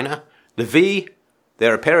vagina, the V,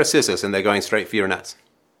 they're a pair of scissors and they're going straight for your nuts.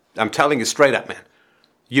 I'm telling you straight up, man.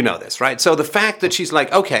 You know this, right? So the fact that she's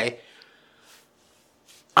like, okay,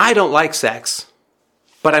 I don't like sex,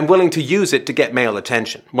 but I'm willing to use it to get male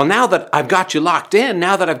attention. Well, now that I've got you locked in,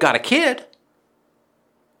 now that I've got a kid,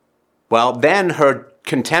 well, then her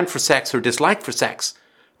contempt for sex, her dislike for sex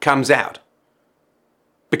comes out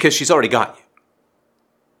because she's already got you.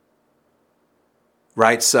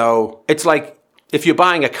 Right? So it's like if you're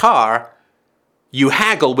buying a car, you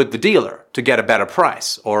haggle with the dealer to get a better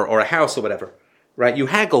price, or a house or whatever. Right? You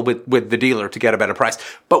haggle with the dealer to get a better price.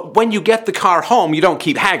 But when you get the car home, you don't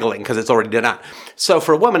keep haggling because it's already done. So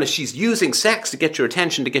for a woman, if she's using sex to get your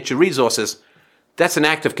attention, to get your resources, that's an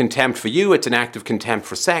act of contempt for you. It's an act of contempt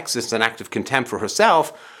for sex. It's an act of contempt for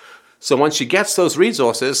herself. So once she gets those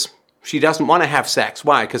resources, she doesn't want to have sex.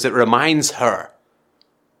 Why? Because it reminds her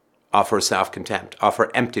of her self-contempt, of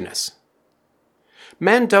her emptiness.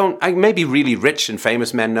 Men don't, maybe really rich and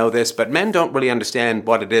famous men know this, but men don't really understand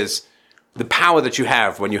what it is, the power that you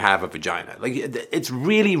have when you have a vagina. Like, it's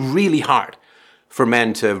really, really hard for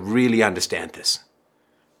men to really understand this.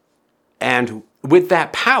 And with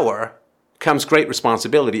that power comes great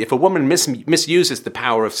responsibility. If a woman misuses the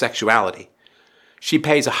power of sexuality, she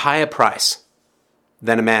pays a higher price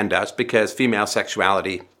than a man does because female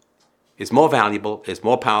sexuality is more valuable, is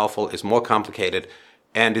more powerful, is more complicated,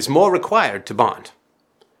 and is more required to bond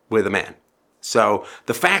with a man. So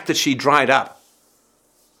the fact that she dried up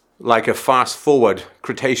like a fast-forward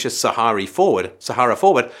Cretaceous Sahara forward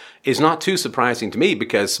is not too surprising to me,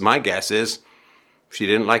 because my guess is she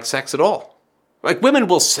didn't like sex at all. Like, women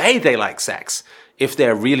will say they like sex. If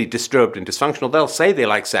they're really disturbed and dysfunctional, they'll say they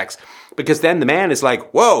like sex, because then the man is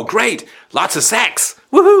like, whoa, great, lots of sex,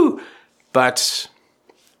 woohoo! But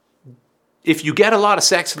if you get a lot of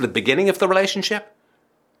sex at the beginning of the relationship,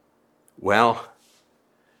 well,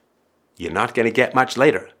 you're not going to get much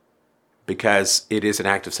later, because it is an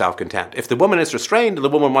act of self-contempt. If the woman is restrained and the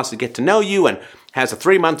woman wants to get to know you and has a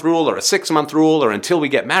 3-month rule or a 6-month rule or until we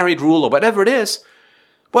get married rule or whatever it is,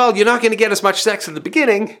 well, you're not going to get as much sex at the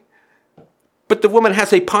beginning, but the woman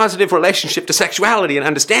has a positive relationship to sexuality and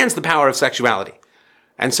understands the power of sexuality.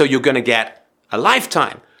 And so you're going to get a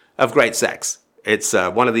lifetime of great sex. It's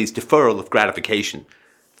one of these deferral of gratification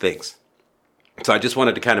things. So I just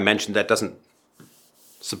wanted to kind of mention that doesn't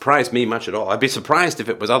surprise me much at all. I'd be surprised if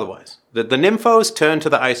it was otherwise. The nymphos turn to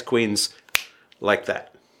the ice queens like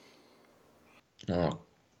that. Oh,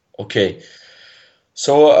 okay.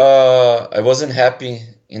 So I wasn't happy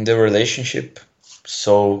in the relationship.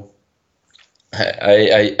 So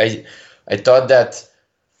I thought that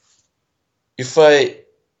if I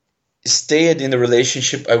stayed in the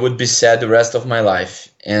relationship, I would be sad the rest of my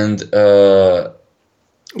life. And I'm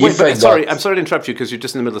sorry to interrupt you, because you're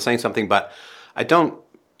just in the middle of saying something, but I don't.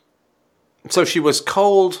 So she was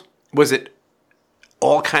cold. Was it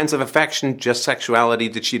all kinds of affection, just sexuality?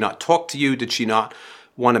 Did she not talk to you? Did she not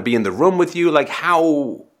want to be in the room with you? Like,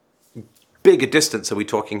 how big a distance are we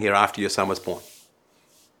talking here after your son was born?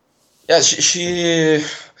 Yeah,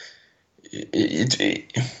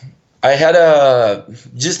 I had a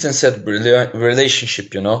distant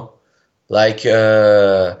relationship, you know? Like,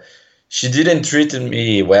 she didn't treat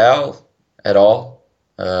me well at all.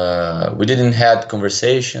 We didn't have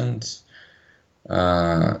conversations.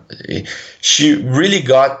 She really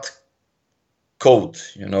got cold,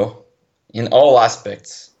 you know, in all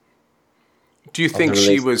aspects. Do you think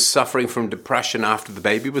she was suffering from depression after the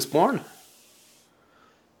baby was born?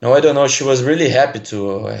 No, I don't know. She was really happy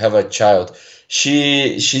to have a child.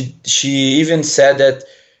 She even said that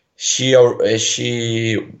she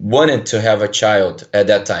wanted to have a child at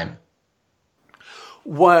that time.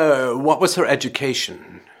 What was her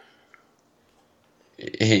education?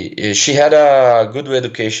 She had a good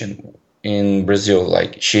education in Brazil.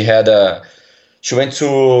 Like, she went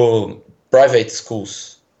to private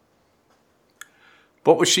schools.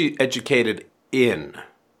 What was she educated in?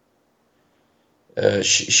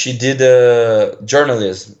 She did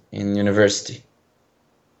journalism in university.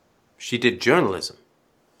 She did journalism?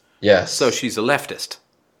 Yes. So she's a leftist?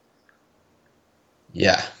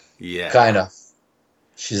 Yeah. Yeah. Kind of.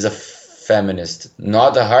 She's a feminist.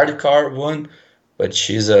 Not a hardcore one, but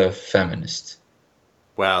she's a feminist.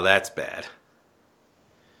 Wow, that's bad.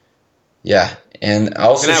 Yeah. And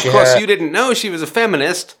also now, of course, you didn't know she was a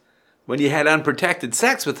feminist when you had unprotected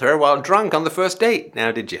sex with her while drunk on the first date,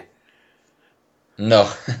 now did you?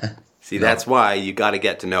 No. See, that's why you got to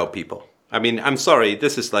get to know people. I mean, I'm sorry,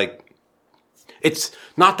 this is like, it's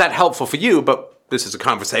not that helpful for you, but this is a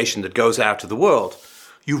conversation that goes out to the world.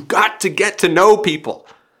 You've got to get to know people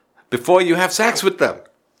before you have sex with them.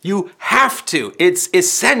 You have to. It's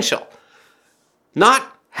essential.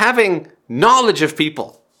 Not having knowledge of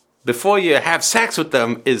people before you have sex with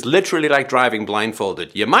them is literally like driving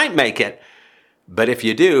blindfolded. You might make it, but if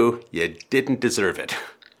you do, you didn't deserve it.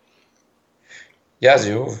 Yes,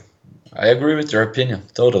 I agree with your opinion,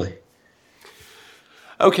 totally.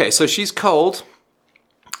 Okay, so she's cold.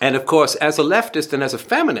 And of course, as a leftist and as a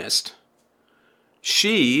feminist,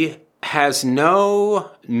 she has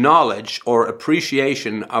no knowledge or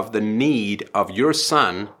appreciation of the need of your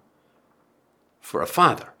son for a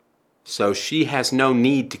father. So she has no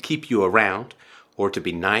need to keep you around, or to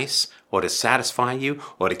be nice, or to satisfy you,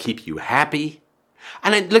 or to keep you happy.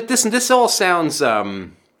 And look, listen, this all sounds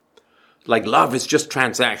like love is just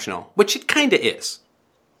transactional, which it kind of is.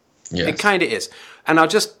 Yes. It kind of is. And I'll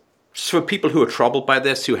just, for people who are troubled by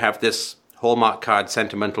this, who have this Hallmark card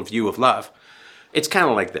sentimental view of love, it's kind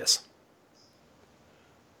of like this.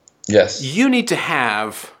 Yes. You need to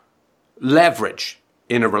have leverage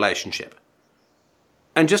in a relationship.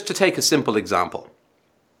 And just to take a simple example,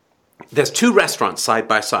 there's 2 restaurants side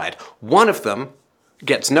by side. One of them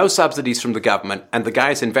gets no subsidies from the government, and the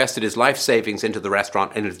guy's invested his life savings into the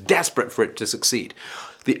restaurant and is desperate for it to succeed.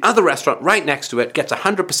 The other restaurant right next to it gets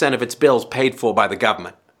 100% of its bills paid for by the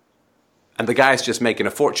government. And the guy's just making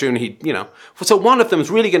a fortune. So one of them is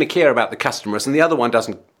really going to care about the customers, and the other one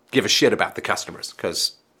doesn't give a shit about the customers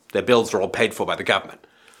because their bills are all paid for by the government.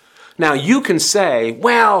 Now, you can say,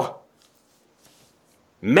 well,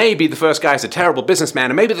 maybe the first guy's a terrible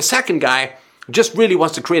businessman, and maybe the second guy just really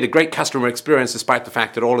wants to create a great customer experience despite the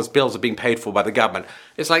fact that all his bills are being paid for by the government.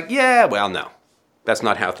 It's like, yeah, well, no. That's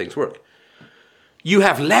not how things work. You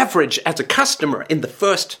have leverage as a customer in the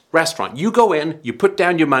first restaurant. You go in, you put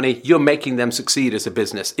down your money, you're making them succeed as a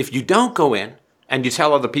business. If you don't go in and you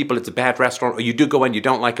tell other people it's a bad restaurant, or you do go in, you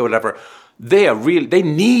don't like it, whatever, they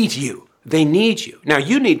need you. They need you. Now,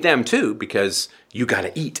 you need them too because you got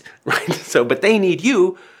to eat, right? So, but they need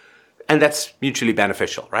you, and that's mutually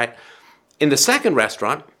beneficial, right? In the second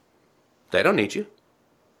restaurant, they don't need you.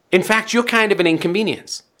 In fact, you're kind of an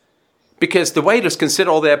inconvenience. Because the waiters can sit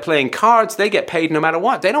all there playing cards, they get paid no matter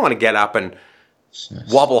what. They don't want to get up and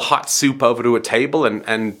wobble hot soup over to a table,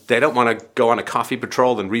 and they don't want to go on a coffee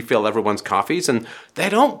patrol and refill everyone's coffees, and they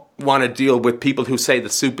don't want to deal with people who say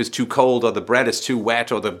the soup is too cold or the bread is too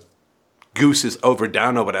wet or the goose is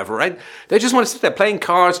overdone or whatever, right? They just want to sit there playing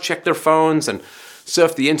cards, check their phones, and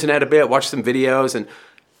surf the internet a bit, watch some videos. And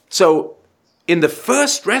so in the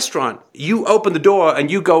first restaurant, you open the door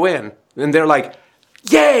and you go in, and they're like,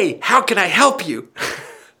 yay, how can I help you?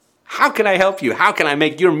 How can I help you? How can I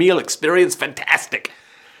make your meal experience fantastic?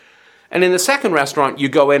 And in the second restaurant, you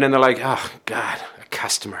go in and they're like, oh, God, a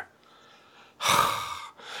customer.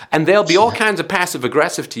 And they'll be all kinds of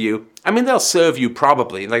passive-aggressive to you. I mean, they'll serve you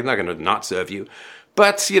probably. They're not going to not serve you.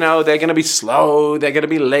 But, you know, they're going to be slow. They're going to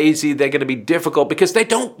be lazy. They're going to be difficult because they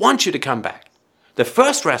don't want you to come back. The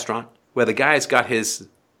first restaurant, where the guy's got his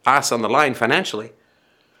ass on the line financially,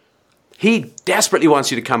 he desperately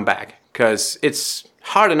wants you to come back because it's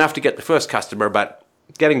hard enough to get the first customer, but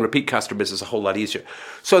getting repeat customers is a whole lot easier.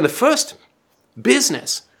 So in the first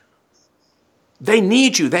business, they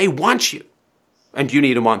need you, they want you, and you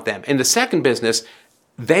need to want them. In the second business,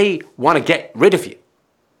 they want to get rid of you.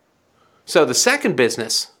 So the second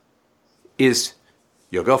business is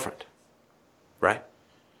your girlfriend, right?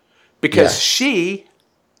 Because she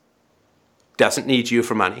doesn't need you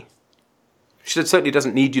for money. She certainly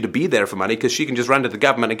doesn't need you to be there for money because she can just run to the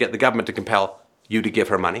government and get the government to compel you to give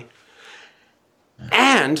her money.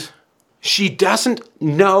 And she doesn't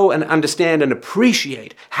know and understand and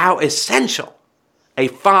appreciate how essential a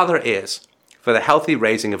father is for the healthy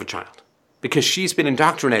raising of a child. Because she's been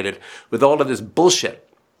indoctrinated with all of this bullshit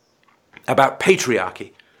about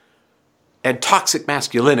patriarchy and toxic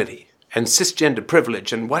masculinity and cisgender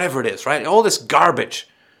privilege and whatever it is, right? All this garbage.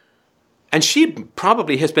 And she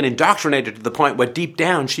probably has been indoctrinated to the point where deep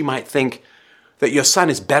down she might think that your son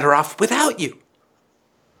is better off without you.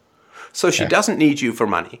 So she doesn't need you for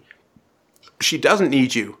money. She doesn't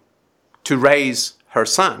need you to raise her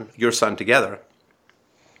son, your son, together.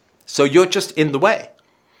 So you're just in the way.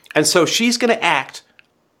 And so she's going to act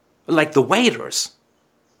like the waiters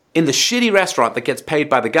in the shitty restaurant that gets paid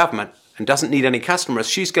by the government and doesn't need any customers.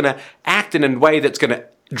 She's going to act in a way that's going to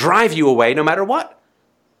drive you away no matter what.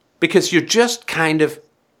 Because you're just kind of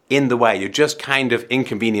in the way. You're just kind of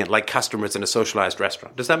inconvenient, like customers in a socialized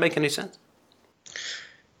restaurant. Does that make any sense?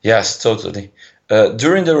 Yes, totally.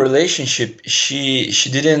 During the relationship, she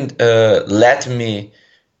didn't let me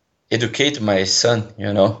educate my son,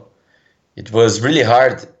 you know. It was really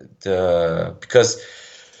hard because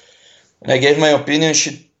when I gave my opinion,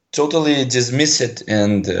 she totally dismissed it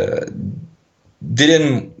and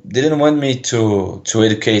didn't want me to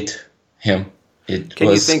educate him. Can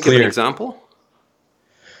you think of an example?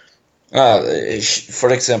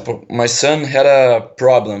 For example, my son had a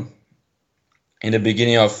problem in the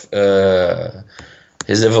beginning of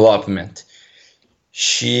his development.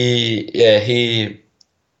 He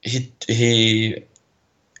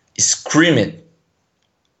screamed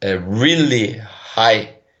really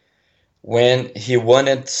high when he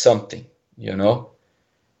wanted something, you know.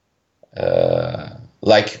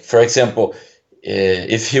 Like, for example,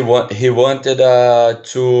 if he wanted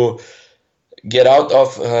to get out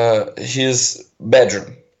of his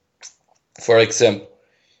bedroom, for example,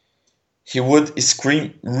 he would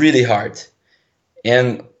scream really hard.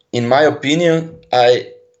 And in my opinion,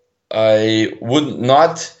 I would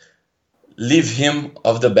not leave him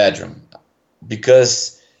of the bedroom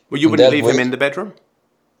because... Well, you wouldn't leave him in the bedroom?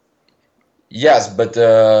 Yes, but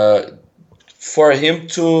for him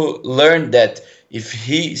to learn that if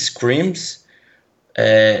he screams,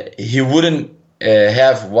 he wouldn't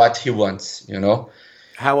have what he wants, you know.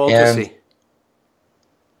 How old is he?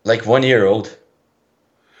 Like 1 year old.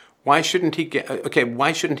 Why shouldn't he get? Okay,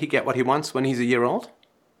 why shouldn't he get what he wants when he's a year old?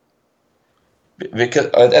 Because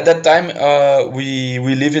at that time we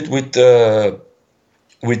lived with her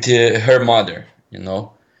mother, you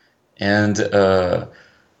know, and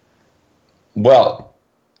Well,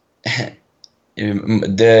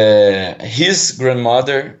 his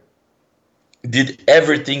grandmother did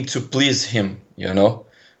everything to please him, you know.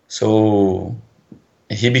 So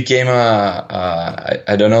he became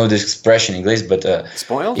I don't know this expression in English, but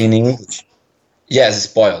Spoiled? in English, yes,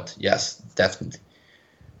 spoiled. Yes, definitely.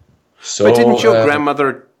 But didn't So your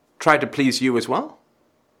grandmother try to please you as well?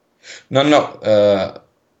 no, no,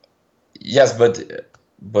 yes, but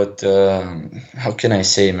how can I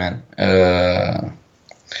say, man?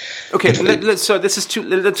 Okay, so this is too.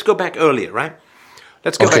 Let's go back earlier, right?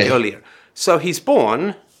 Let's go back Okay, earlier. So he's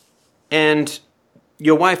born, and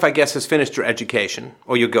your wife, I guess, has finished her education,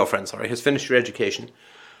 or your girlfriend, sorry, has finished her education.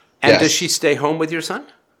 And does she yes, stay home with your son?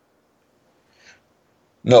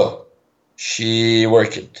 no, she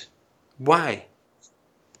worked Why?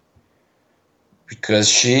 because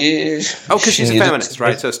Oh, because she she's a needed feminist,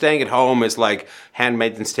 right? to. So staying at home is like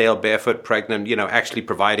Handmaid's Tale, barefoot, pregnant, actually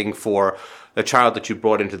providing for the child that you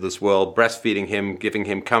brought into this world, breastfeeding him, giving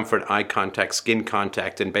him comfort, eye contact, skin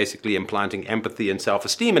contact, and basically implanting empathy and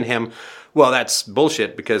self-esteem in him. Well, that's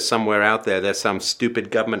bullshit because somewhere out there, there's some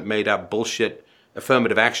stupid government made up bullshit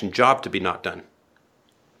affirmative action job to be not done.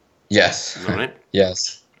 Yes, All right?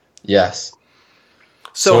 yes, yes.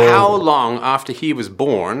 So how So long after he was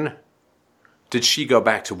born did she go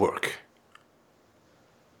back to work?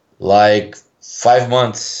 like 5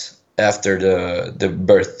 months after the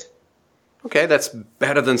birth. Okay, that's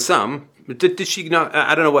better than some. Did she not?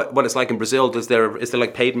 I don't know what it's like in Brazil. Is there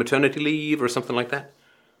like paid maternity leave or something like that?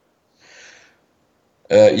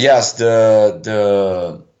 Yes,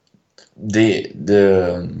 the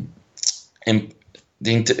em-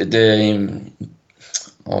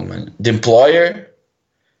 oh man, the employer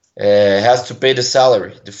has to pay the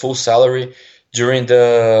salary, the full salary during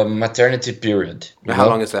the maternity period. Now, how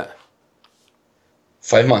long is that?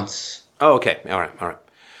 5 months. Oh, okay. All right. All right.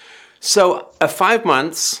 So, 5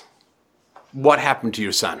 months. What happened to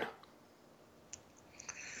your son?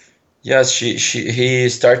 Yes, he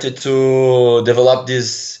started to develop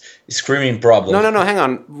this screaming No, problem. no, no. Hang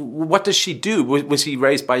on. What does she do? Was he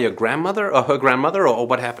raised by your grandmother or her grandmother, or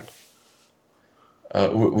what happened?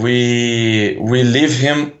 We leave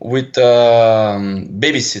him with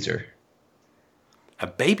babysitter. A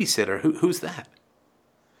babysitter? Who's that?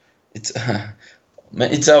 It's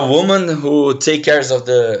it's a woman who take cares of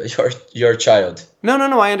your child. No, no,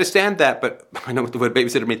 no. I understand that, but I know what the word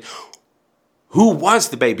babysitter means. Who was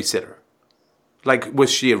the babysitter? Like, was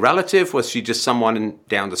she a relative? Was she just someone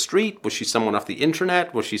down the street? Was she someone off the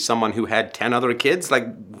internet? Was she someone who had 10 other kids? Like,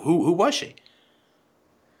 who was she?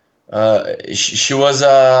 She was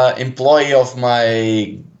a employee of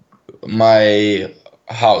my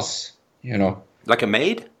house. You know. Like a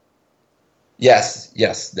maid? Yes,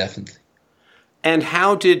 yes, definitely. And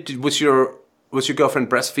was your girlfriend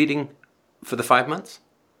breastfeeding for the 5 months?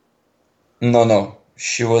 No, no,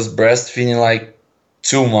 she was breastfeeding like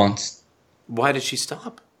 2 months Why did she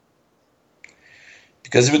stop?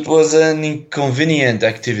 because it was an inconvenient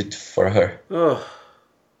activity for her. Oh,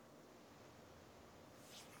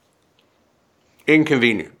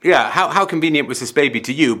 inconvenient. Yeah, how convenient was this baby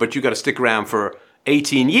to you, but you got to stick around for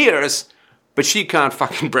 18 years, but she can't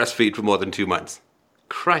fucking breastfeed for more than 2 months.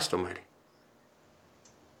 Christ almighty.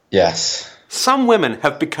 Yes. Some women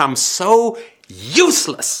have become so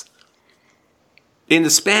useless in the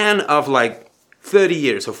span of like 30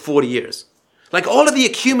 years or 40 years. Like all of the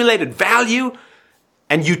accumulated value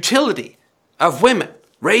and utility of women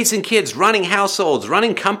raising kids, running households,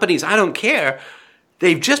 running companies, I don't care.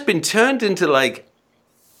 They've just been turned into like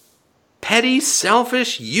petty,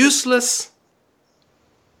 selfish, useless.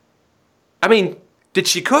 I mean, did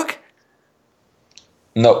she cook?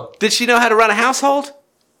 No. Did she know how to run a household?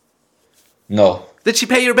 No. Did she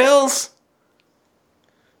pay your bills?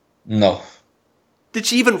 No. Did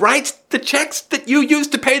she even write the checks that you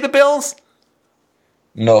used to pay the bills?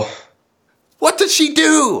 No. What did she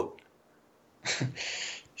do?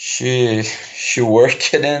 She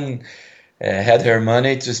worked and had her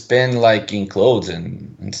money to spend like in clothes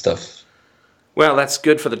and stuff. Well, that's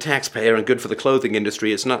good for the taxpayer and good for the clothing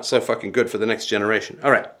industry. It's not so fucking good for the next generation.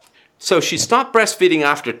 All right. So she stopped breastfeeding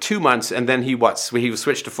after 2 months, and then he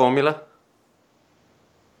switched to formula?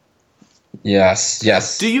 Yes,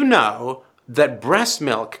 yes. Do you know that breast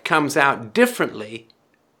milk comes out differently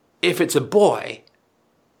if it's a boy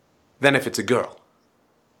than if it's a girl?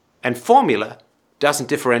 And formula doesn't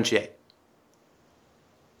differentiate.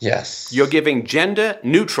 Yes. You're giving gender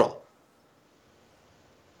neutral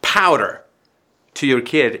powder to your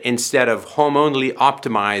kid instead of hormonally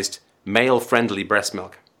optimized male friendly breast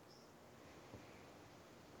milk.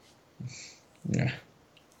 Yeah.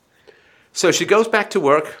 So she goes back to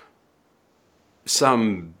work.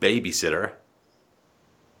 some babysitter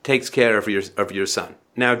takes care of your son.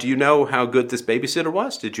 Now, do you know how good this babysitter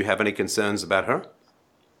was? Did you have any concerns about her?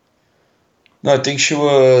 No, I think she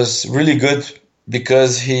was really good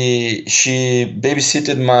because she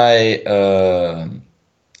babysitted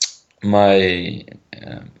my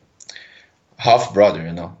half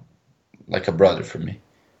brother, like a brother for me.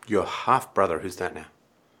 Your half brother, who's that now?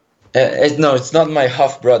 No, it's not my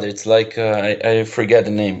half brother. It's like I forget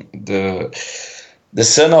the name. The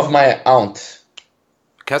son of my aunt.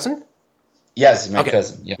 Cousin? Yes, my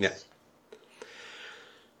cousin. Yeah. Yes.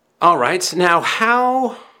 All right. Now,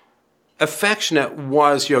 how affectionate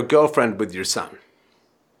was your girlfriend with your son?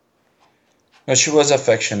 No, she was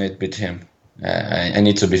affectionate with him. I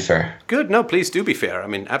need to be fair. Good. No, please do be fair. I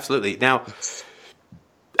mean, absolutely. Now,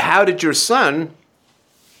 how did your son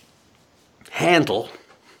handle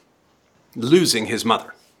losing his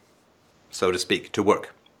mother, so to speak, to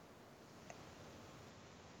work?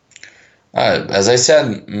 As I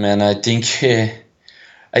said, man, I think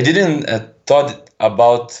I didn't thought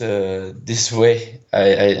about this way.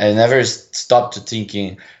 I never stopped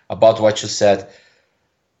thinking about what you said,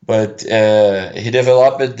 but he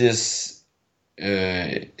developed this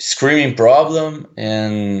screaming problem,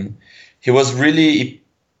 and he was really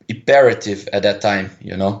imperative at that time,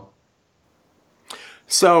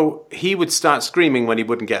 So he would start screaming when he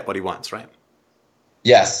wouldn't get what he wants, right?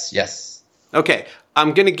 Yes. Okay,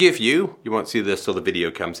 I'm going to give you won't see this till the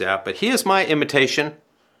video comes out, but here's my imitation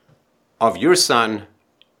of your son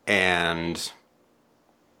and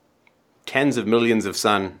tens of millions of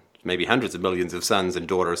sons, maybe hundreds of millions of sons and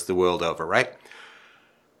daughters the world over, right?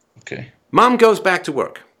 Okay. Mom goes back to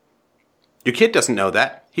work. Your kid doesn't know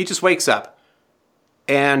that. He just wakes up.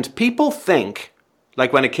 And people think,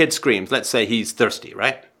 like when a kid screams, let's say he's thirsty,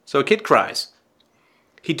 right? So a kid cries.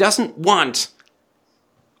 He doesn't want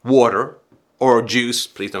water or juice.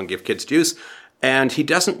 Please don't give kids juice. And he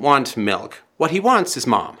doesn't want milk. What he wants is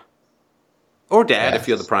mom. Or dad, if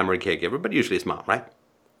you're the primary caregiver, but usually it's mom, right?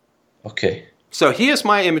 Okay. So here's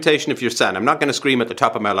my imitation of your son. I'm not going to scream at the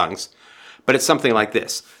top of my lungs, but it's something like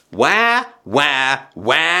this. Wah, wah,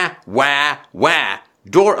 wah, wah, wah.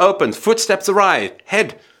 Door opens, footsteps arrive,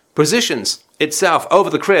 head positions itself over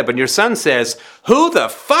the crib, and your son says, "Who the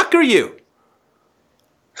fuck are you?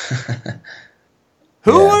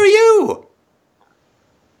 Who are you?"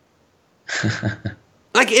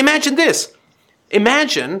 Like, imagine this.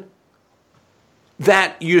 Imagine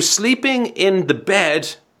that you're sleeping in the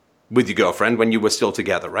bed with your girlfriend when you were still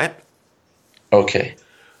together, right? Okay.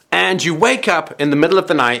 And you wake up in the middle of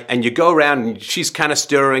the night and you go around and she's kind of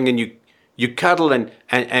stirring and you cuddle and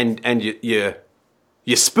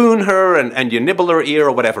you spoon her and you nibble her ear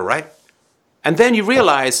or whatever, right? And then you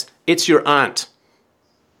realize it's your aunt.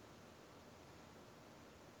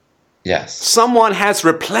 Yes. Someone has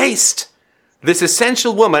replaced this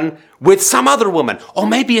essential woman with some other woman. Or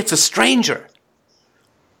maybe it's a stranger.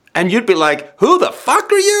 And you'd be like, "Who the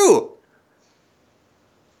fuck are you?"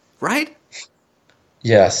 Right?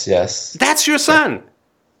 Yes. That's your son.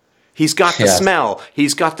 He's got the smell.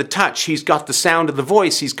 He's got the touch. He's got the sound of the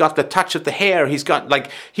voice. He's got the touch of the hair. He's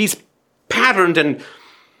patterned and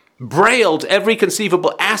brailled every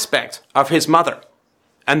conceivable aspect of his mother.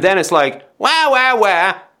 And then it's like, wah, wah,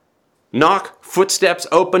 wah. Knock, footsteps,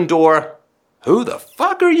 open door. Who the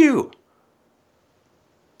fuck are you?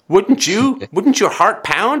 Wouldn't your heart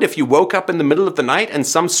pound if you woke up in the middle of the night and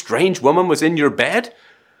some strange woman was in your bed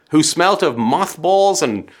who smelt of mothballs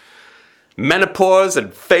and menopause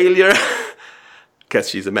and failure? Because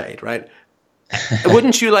she's a maid, right?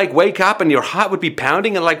 Wouldn't you wake up and your heart would be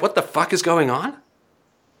pounding and what the fuck is going on?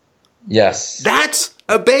 Yes. That's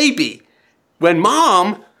a baby. When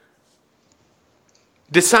mom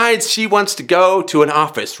decides she wants to go to an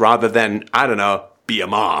office rather than, I don't know, be a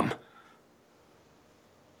mom.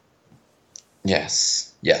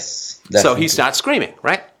 Yes. Definitely. So he starts screaming,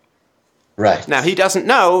 right? Right. Now, he doesn't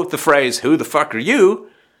know the phrase, "Who the fuck are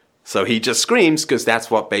you?" So he just screams because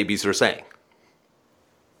that's what babies are saying.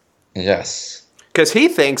 Yes. Because he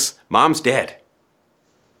thinks mom's dead.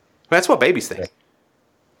 That's what babies think.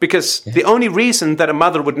 Because the only reason that a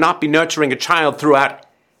mother would not be nurturing a child throughout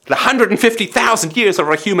the 150,000 years of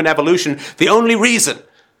our human evolution, the only reason,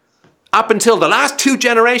 up until the last 2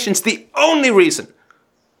 generations, the only reason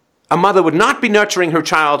a mother would not be nurturing her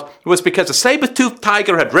child was because a saber-toothed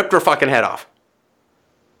tiger had ripped her fucking head off.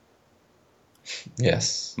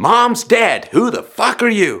 Yes. Mom's dead. Who the fuck are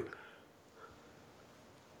you?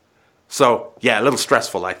 So, yeah, a little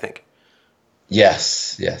stressful, I think.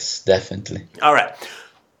 Yes, definitely. All right.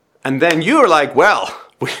 And then you're like, well,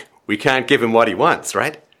 we can't give him what he wants,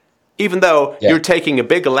 right? Even though Yeah. you're taking a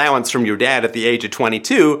big allowance from your dad at the age of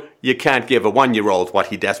 22, you can't give a 1-year-old what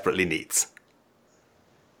he desperately needs.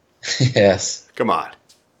 Yes. Come on.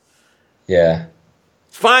 Yeah.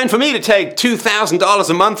 It's fine for me to take $2,000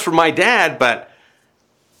 a month from my dad, but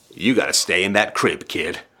you got to stay in that crib,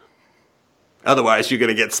 kid. Otherwise, you're going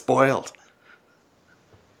to get spoiled.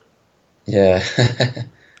 Yeah.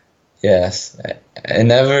 Yes. I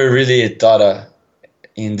never really thought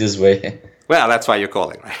in this way. Well, that's why you're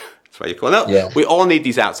calling, right? That's why you're calling. No, Yeah. we all need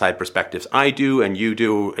these outside perspectives. I do, and you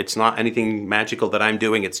do. It's not anything magical that I'm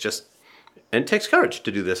doing. It's just, and it takes courage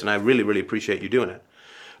to do this, and I really, really appreciate you doing it.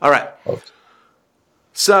 All right. Okay.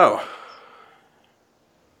 So,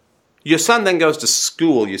 your son then goes to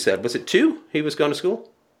school, you said. Was it 2? He was going to school?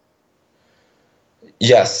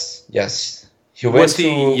 Yes. Yes. He went Was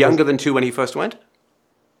he younger than 2 when he first went?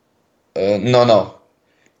 No.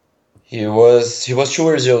 He was 2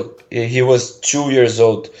 years old. He was 2 years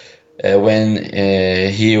old when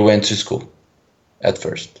he went to school at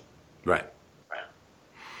first. Right.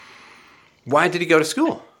 Why did he go to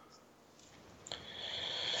school?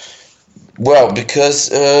 Well, because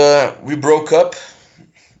we broke up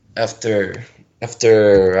after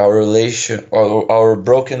our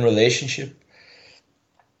broken relationship.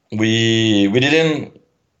 We didn't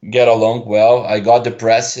get along well. I got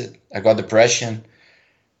depression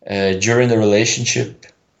during the relationship,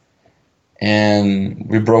 and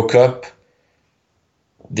we broke up.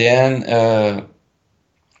 Then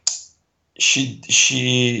she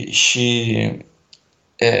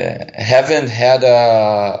haven't had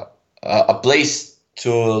a place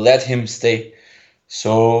to let him stay,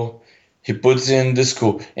 so he puts in the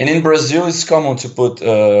school. And in Brazil, it's common to put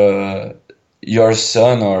your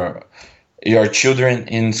son or your children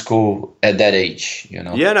in school at that age, you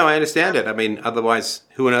know. Yeah, no, I understand it. I mean, otherwise,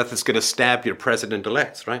 who on earth is going to stab your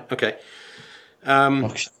president-elect, right? Okay.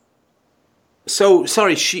 Okay. So,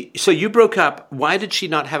 sorry, so you broke up. Why did she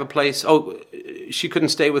not have a place? Oh, she couldn't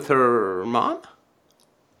stay with her mom?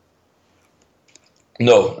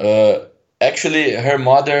 No, actually, her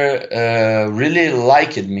mother really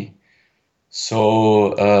liked me,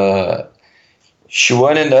 so she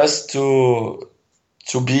wanted us to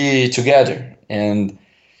be together, and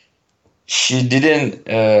she didn't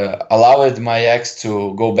allow my ex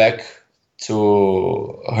to go back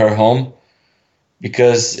to her home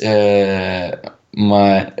because her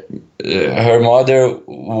mother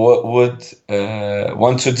would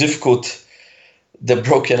want to difficult the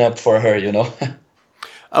broken up for her, you know.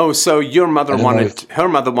 Oh, so your mother I don't know if- her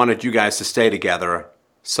mother wanted you guys to stay together.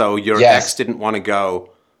 So your Yes. ex didn't want to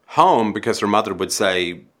go home because her mother would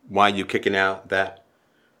say, "Why are you kicking out that?"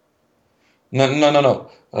 No.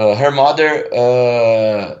 Her mother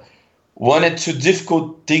wanted to difficult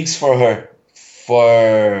things for her,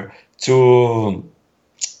 to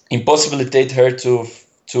impossibilitate her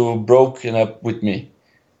to broken up with me,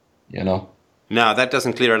 you know. No, that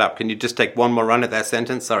doesn't clear it up. Can you just take one more run at that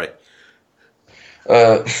sentence? Sorry.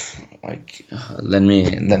 Like, let me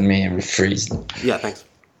rephrase. Yeah, thanks.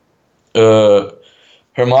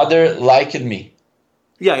 Her mother liked me,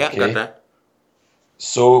 Yeah, okay? got that.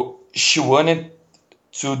 So she wanted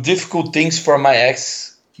to difficult things for my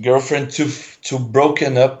ex-girlfriend to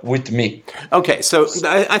broken up with me. Okay, so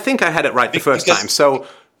I think I had it right the first Because- time. So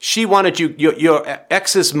she wanted you, your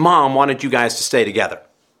ex's mom wanted you guys to stay together.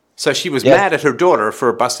 So she was Yes. mad at her daughter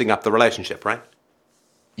for busting up the relationship, right?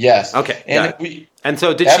 Yes. Okay, And got it. And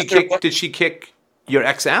so did she kick your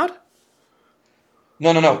ex out?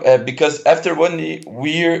 No. Because after 1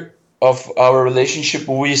 year of our relationship,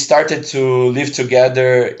 we started to live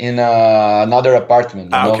together in another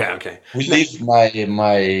apartment. You know? Okay. We live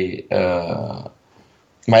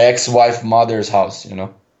my ex-wife mother's house. You know.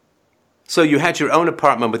 So you had your own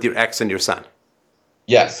apartment with your ex and your son.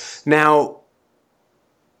 Yes. Now,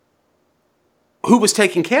 who was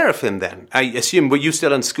taking care of him then? I assume, were you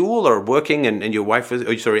still in school or working and your wife was,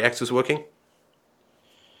 ex was working?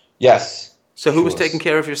 Yes. So who She was taking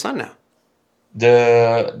care of your son now?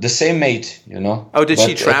 The same mate? You know. Oh, did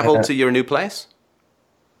she But, travel to your new place?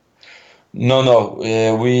 No.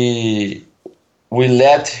 We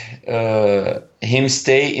let him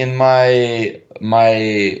stay in my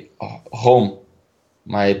home,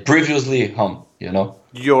 my previously home. You know.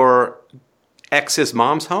 Your ex's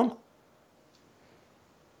mom's home?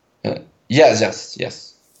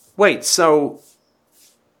 Yes. Wait, so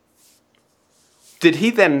did he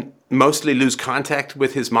then mostly lose contact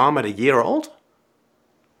with his mom at a year old?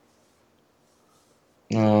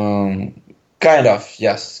 Kind of,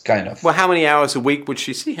 yes, kind of. Well, how many hours a week would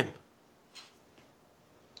she see him?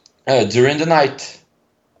 During the night,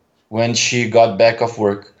 when she got back off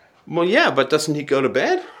work. Well, yeah, but doesn't he go to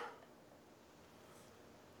bed?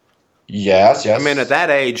 Yes, I mean, at yes. that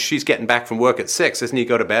age, she's getting back from work at 6. Doesn't he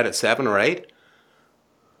go to bed at 7 or 8?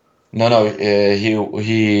 No, no.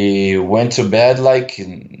 He went to bed like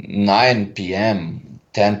 9 p.m.,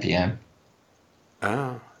 10 p.m.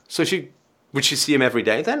 Oh. So would she see him every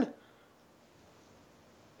day then?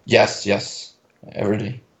 Yes, yes, every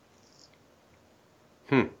day.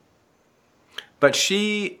 But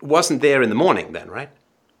she wasn't there in the morning then, right?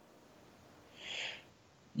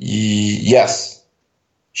 Yes,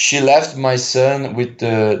 she left my son with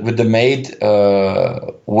the maid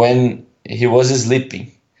when he was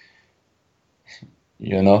sleeping.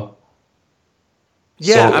 You know.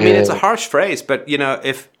 Yeah, So I mean, it's a harsh phrase, but,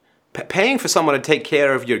 if paying for someone to take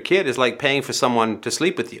care of your kid is like paying for someone to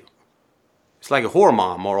sleep with you. It's like a whore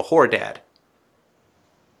mom or a whore dad.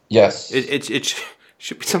 yes, It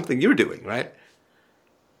should be something you're doing, right?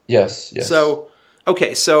 yes, yes,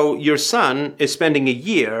 So your son is spending a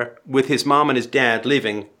year with his mom and his dad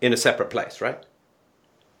living in a separate place, right?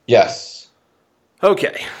 yes.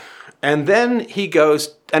 Okay. And then he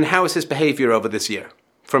goes, and how is his behavior over this year?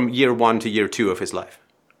 From year 1 to year 2 of his life?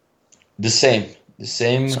 The same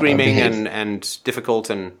Screaming behavior. and difficult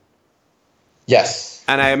and... Yes,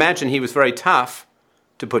 And I imagine he was very tough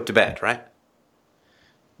to put to bed, right?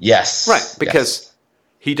 yes, Right, yes. because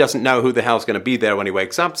he doesn't know who the hell's going to be there when he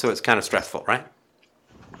wakes up, so it's kind of stressful, right?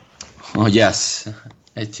 Oh, yes,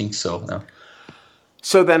 I think so. No.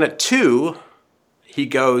 So then at 2, he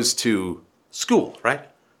goes to school, right?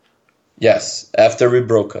 Yes, after we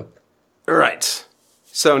broke up. Right.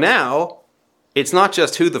 So now, it's not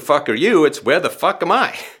just who the fuck are you, it's where the fuck am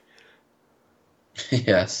I?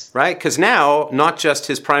 Yes, Right? Because now, not just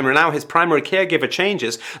his primary caregiver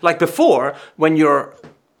changes. Like before, when your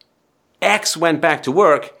ex went back to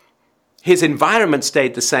work, his environment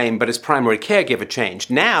stayed the same, but his primary caregiver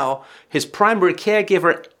changed. Now, his primary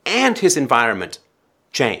caregiver and his environment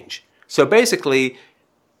change. So basically,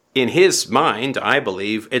 in his mind, I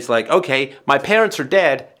believe, it's like, okay, my parents are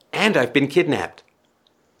dead and I've been kidnapped.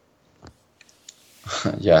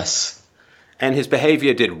 yes. And his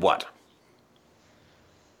behavior did what?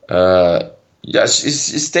 Yes,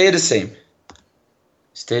 it stayed the same.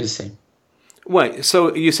 Stay the same. Wait,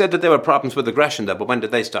 so you said that there were problems with aggression though, but when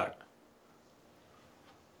did they start?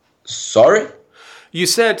 Sorry? You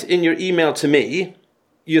said in your email to me,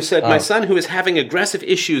 you said, my Oh. son who is having aggressive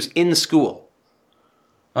issues in school.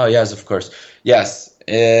 Oh, yes, of course. Yes.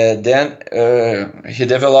 Then he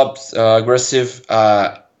developed aggressive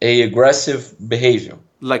behavior.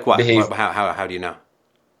 Like what? Behavior. How do you know?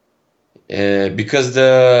 Because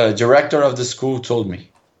the director of the school told me.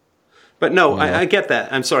 But no, You know. I get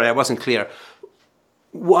that. I'm sorry, I wasn't clear.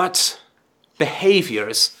 What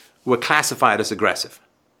behaviors were classified as aggressive?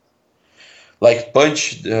 Like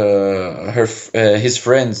punched his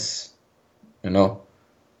friends, you know.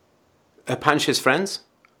 Punch his friends?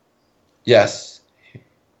 Yes.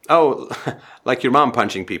 Oh, like your mom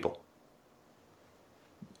punching people.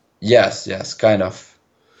 Yes, yes, kind of.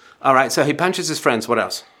 All right, so he punches his friends. What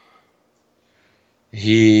else?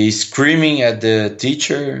 He's screaming at the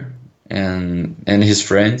teacher and his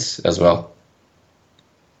friends as well.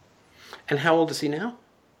 And how old is he now?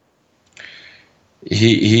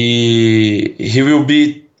 He will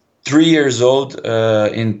be 3 years old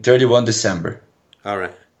in 31 December. All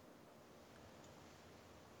right.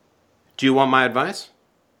 Do you want my advice?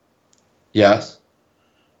 Yes.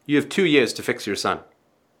 You have 2 years to fix your son.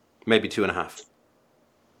 Maybe 2.5.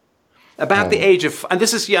 About Oh. the age of, and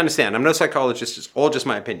this is, you understand, I'm no psychologist, it's all just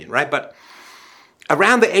my opinion, right? But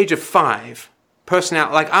around the age of 5,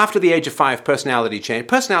 after the age of 5, personality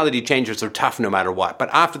changes are tough no matter what, but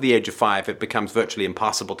after the age of 5, it becomes virtually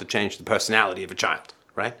impossible to change the personality of a child,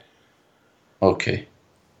 right? Okay.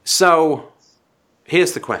 So,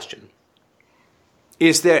 here's the question.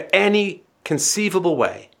 Is there any conceivable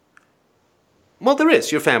way? Well, there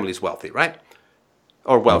is. Your family's wealthy, right?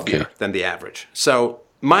 Or wealthier than the average. So,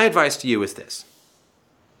 my advice to you is this.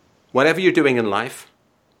 Whatever you're doing in life,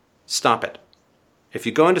 stop it. If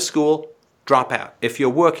you're going to school, drop out. If you're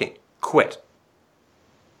working, quit.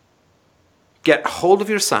 Get hold of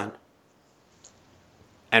your son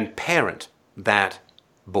and parent that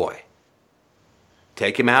boy.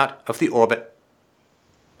 Take him out of the orbit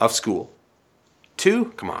of school.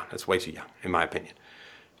 2, come on, that's way too young, in my opinion.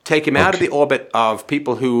 Take him out of the orbit of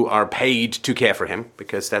people who are paid to care for him,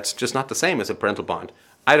 because that's just not the same as a parental bond.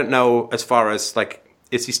 I don't know as far as, like,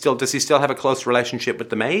 does he still have a close relationship with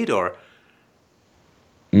the maid, or?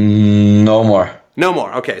 No more. No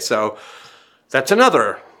more. Okay, so that's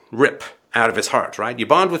another rip out of his heart, right? You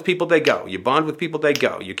bond with people, they go. You bond with people, they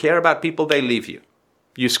go. You care about people, they leave you.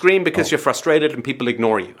 You scream because you're frustrated and people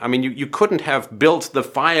ignore you. I mean, you couldn't have built the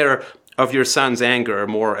fire of your son's anger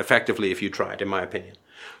more effectively if you tried, in my opinion.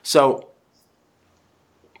 So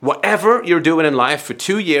whatever you're doing in life for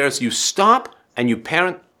 2 years, you stop and you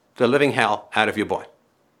parent the living hell out of your boy.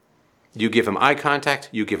 You give him eye contact,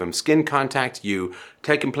 you give him skin contact, you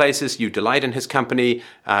take him places, you delight in his company,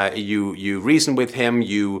 you reason with him,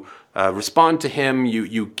 you respond to him,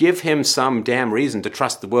 you give him some damn reason to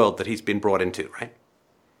trust the world that he's been brought into, right?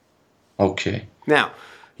 Okay. Now,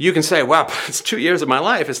 you can say, wow, it's 2 years of my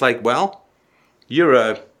life. It's like, well,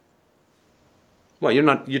 you're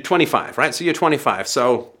 25, right? So you're 25.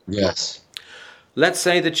 So yes, let's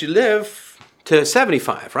say that you live to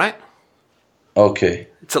 75, right? Okay.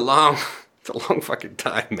 It's a long fucking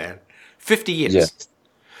time, man. 50 years. Yes.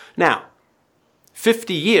 Now,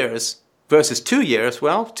 50 years versus 2 years,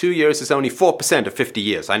 well, 2 years is only 4% of 50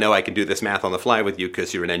 years. I know I can do this math on the fly with you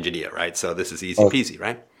because you're an engineer, right? So this is easy peasy,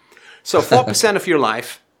 right? So 4% of your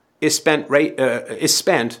life is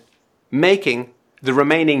spent making the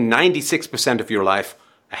remaining 96% of your life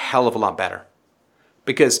a hell of a lot better.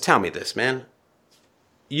 Because tell me this, man.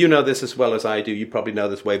 You know this as well as I do. You probably know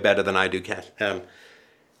this way better than I do,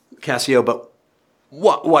 Cassio. But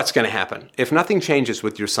what's going to happen if nothing changes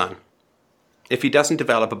with your son? If he doesn't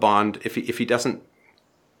develop a bond, if he doesn't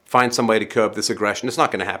find some way to curb this aggression, it's not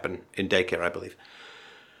going to happen in daycare, I believe.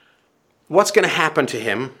 What's going to happen to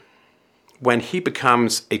him when he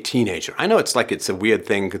becomes a teenager? I know it's a weird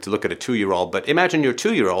thing to look at a 2-year-old, but imagine your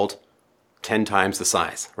 2-year-old 10 times the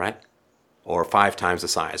size, right? Or 5 times the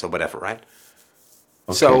size, or whatever, right?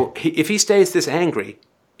 Okay. So if he stays this angry,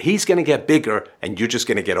 he's going to get bigger, and you're just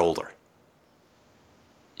going to get older.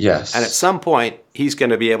 Yes. And at some point, he's going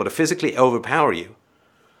to be able to physically overpower you,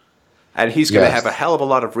 and he's going to have a hell of a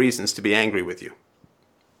lot of reasons to be angry with you.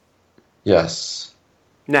 Yes.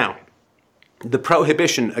 Now, the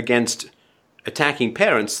prohibition against attacking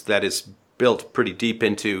parents that is built pretty deep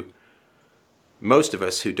into most of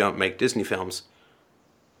us who don't make Disney films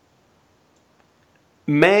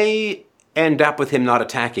may end up with him not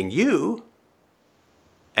attacking you,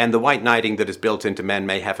 and the white knighting that is built into men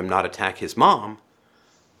may have him not attack his mom,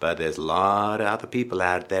 but there's a lot of other people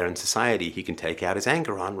out there in society he can take out his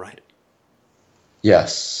anger on, right?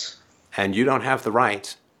 Yes. And you don't have the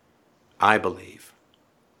right, I believe,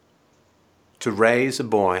 to raise a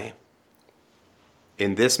boy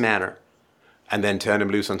in this manner and then turn him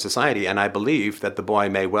loose on society. And I believe that the boy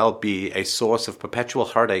may well be a source of perpetual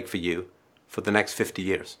heartache for you for the next 50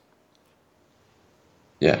 years.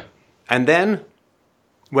 Yeah. And then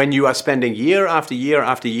when you are spending year after year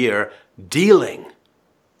after year dealing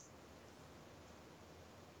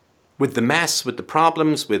with the mess, with the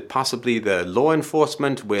problems, with possibly the law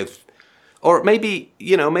enforcement, or maybe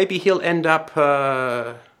he'll end up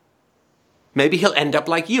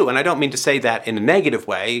like you. And I don't mean to say that in a negative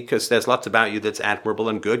way, because there's lots about you that's admirable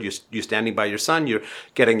and good. You're standing by your son, you're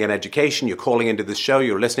getting an education, you're calling into this show,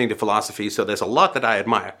 you're listening to philosophy, so there's a lot that I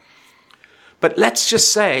admire. But let's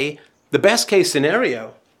just say the best case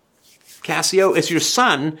scenario, Cassio, is your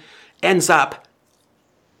son ends up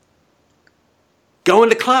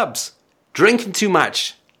going to clubs, drinking too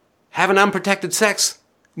much, having unprotected sex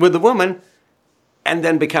with a woman, and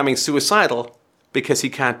then becoming suicidal because he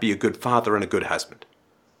can't be a good father and a good husband.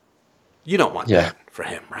 You don't want that for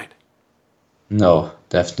him, right? No,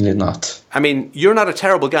 definitely not. I mean, you're not a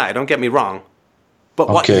terrible guy, don't get me wrong. But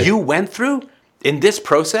what you went through in this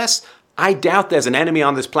process, I doubt there's an enemy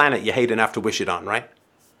on this planet you hate enough to wish it on, right?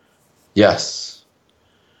 Yes.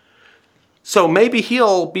 So maybe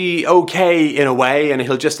he'll be okay in a way and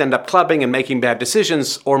he'll just end up clubbing and making bad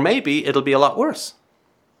decisions, or maybe it'll be a lot worse.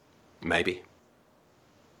 Maybe.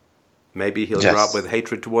 Maybe he'll grow up with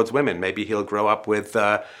hatred towards women. Maybe he'll grow up with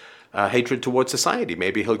hatred towards society.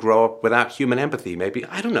 Maybe he'll grow up without human empathy. Maybe,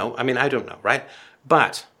 I don't know. I mean, I don't know, right?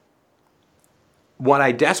 But what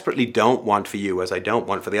I desperately don't want for you, as I don't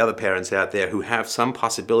want for the other parents out there who have some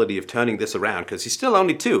possibility of turning this around, because he's still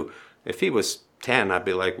only 2. If he was 10, I'd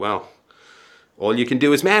be like, well, all you can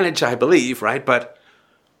do is manage, I believe, right? But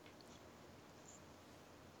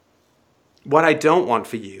what I don't want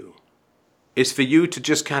for you is for you to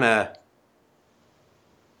just kind of,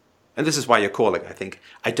 and this is why you're calling, I think,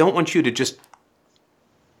 I don't want you to just,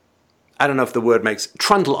 I don't know if the word makes,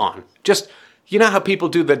 trundle on. Just, you know how people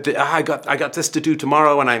do I got this to do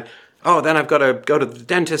tomorrow, and then I've got to go to the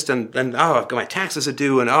dentist, and I've got my taxes to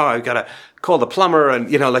do, and I've got to call the plumber, and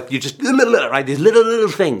like you just, right, these little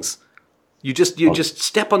things. You just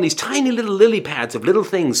step on these tiny little lily pads of little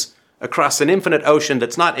things across an infinite ocean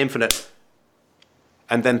that's not infinite,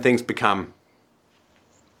 and then things become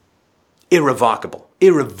irrevocable,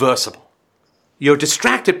 irreversible. You're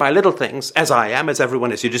distracted by little things, as I am, as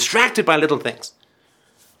everyone is. You're distracted by little things.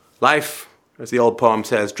 Life, as the old poem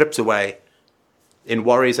says, drips away in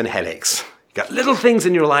worries and headaches. You got little things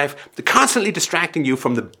in your life that are constantly distracting you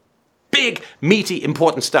from the big, meaty,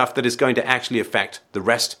 important stuff that is going to actually affect the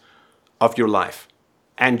rest of your life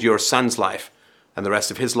and your son's life and the rest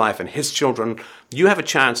of his life and his children. You have a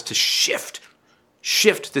chance to shift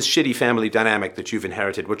this shitty family dynamic that you've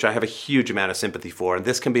inherited, which I have a huge amount of sympathy for, and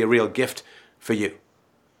this can be a real gift for you.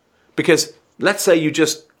 Because let's say you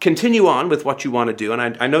just continue on with what you want to do,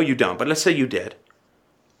 and I know you don't, but let's say you did.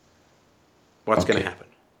 What's going to happen?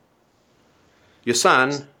 Your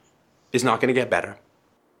son is not going to get better.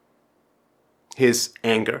 His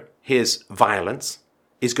anger, his violence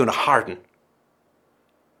is going to harden.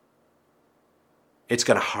 It's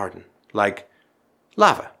going to harden like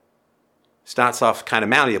lava. Starts off kind of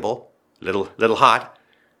malleable, little hot,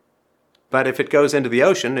 but if it goes into the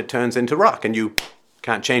ocean, it turns into rock, and you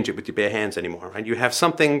can't change it with your bare hands anymore, right? You have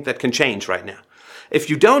something that can change right now. If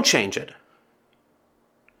you don't change it,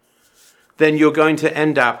 then you're going to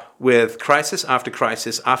end up with crisis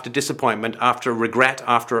after disappointment, after regret,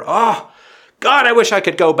 after, oh, God, I wish I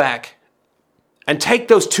could go back and take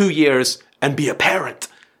those 2 years and be a parent.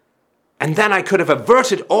 And then I could have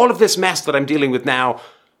averted all of this mess that I'm dealing with now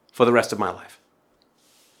for the rest of my life.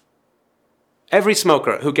 Every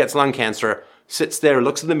smoker who gets lung cancer sits there,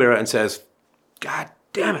 looks in the mirror and says, God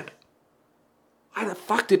damn it. Why the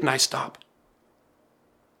fuck didn't I stop?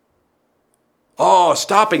 Oh,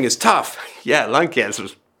 stopping is tough. Yeah, lung cancer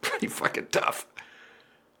is pretty fucking tough.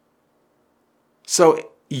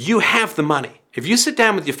 So you have the money. If you sit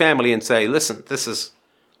down with your family and say, listen, this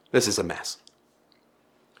is a mess.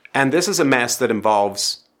 And this is a mess that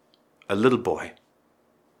involves a little boy.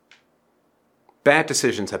 Bad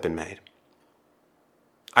decisions have been made.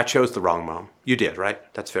 I chose the wrong mom. You did, right?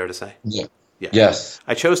 That's fair to say? Yeah. Yes.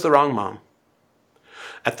 I chose the wrong mom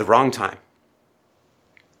at the wrong time.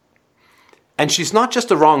 And she's not just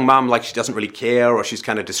the wrong mom like she doesn't really care, or she's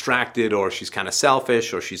kind of distracted, or she's kind of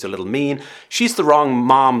selfish, or she's a little mean. She's the wrong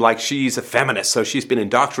mom like she's a feminist, so she's been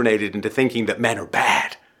indoctrinated into thinking that men are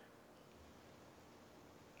bad.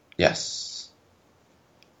 Yes.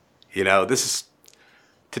 You know, this is,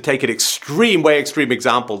 to take an extreme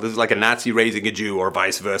example, this is like a Nazi raising a Jew or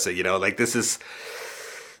vice versa, you know, like this is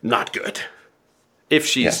not good. If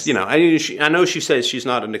she's, you know, I know she says she's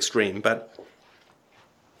not an extreme, but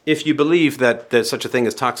if you believe that there's such a thing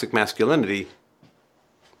as toxic masculinity,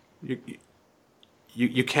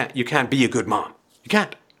 you can't be a good mom. You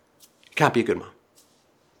can't be a good mom.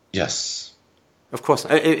 Yes. Of course.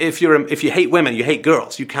 If you hate women, you hate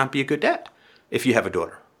girls, you can't be a good dad if you have a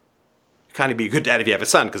daughter. You can't be a good dad if you have a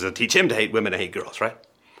son, because it'll teach him to hate women and hate girls, right?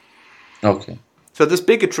 Okay. So this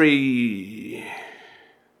bigotry,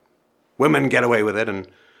 women get away with it, and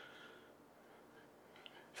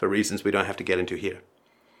for reasons we don't have to get into here.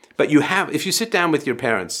 But if you sit down with your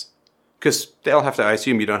parents, because they'll have to, I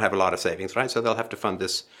assume you don't have a lot of savings, right? So they'll have to fund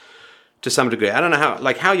this to some degree. I don't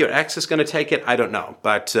know how your ex is going to take it, I don't know.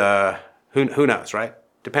 But who knows, right?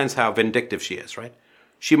 Depends how vindictive she is, right?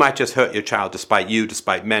 She might just hurt your child despite you,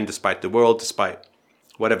 despite men, despite the world, despite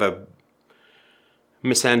whatever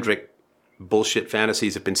misandric bullshit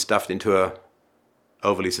fantasies have been stuffed into a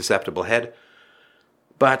overly susceptible head.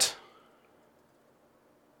 But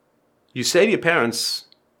you say to your parents,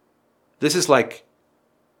 this is like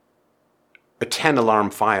a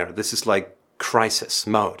 10-alarm fire. This is like crisis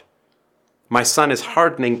mode. My son is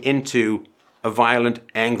hardening into a violent,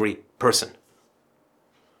 angry person.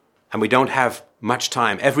 And we don't have much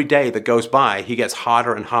time. Every day that goes by, he gets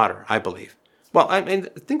hotter and hotter, I believe. Well, I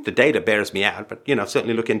think the data bears me out, but,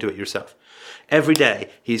 certainly look into it yourself. Every day,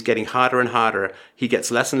 he's getting hotter and hotter. He gets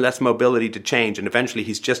less and less mobility to change, and eventually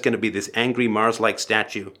he's just going to be this angry Mars-like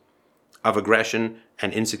statue of aggression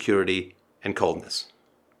and insecurity and coldness.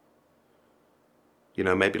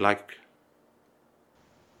 Maybe like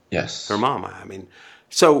yes, her mom.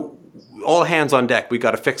 So all hands on deck. We've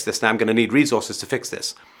got to fix this. Now I'm going to need resources to fix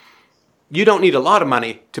this. You don't need a lot of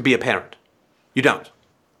money to be a parent. You don't.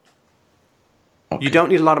 Okay. You don't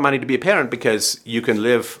need a lot of money to be a parent because you can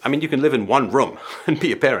live in one room and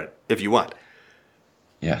be a parent if you want.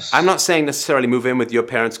 Yes. I'm not saying necessarily move in with your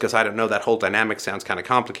parents because I don't know, that whole dynamic sounds kind of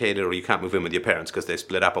complicated, or you can't move in with your parents because they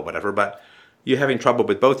split up or whatever, but you're having trouble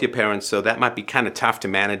with both your parents, so that might be kind of tough to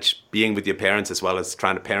manage being with your parents as well as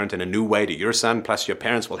trying to parent in a new way to your son, plus your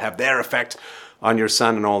parents will have their effect on your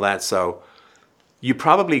son and all that, so you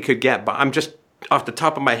probably could get, but I'm just off the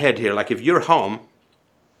top of my head here, like if you're home,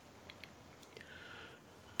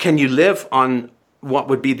 can you live on what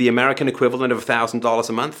would be the American equivalent of $1,000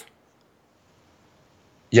 a month?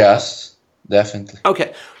 Yes, definitely.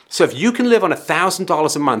 Okay, so if you can live on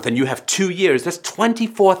 $1,000 a month and you have 2 years, that's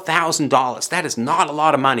 $24,000. That is not a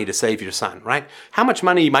lot of money to save your son, right? How much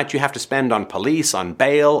money might you have to spend on police, on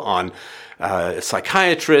bail, on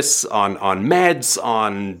psychiatrists, on meds,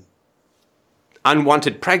 on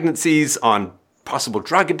unwanted pregnancies, on possible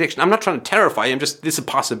drug addiction? I'm not trying to terrify you. These are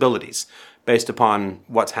possibilities based upon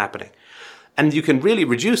what's happening. And you can really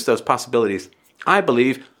reduce those possibilities, I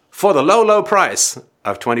believe, for the low, low price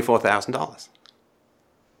of $24,000.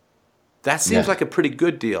 That seems like a pretty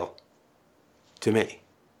good deal to me.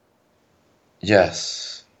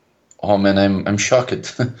 Yes. Oh man, I'm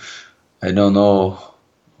shocked. I don't know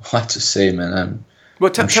what to say, man.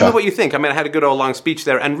 Tell me what you think. I mean, I had a good old long speech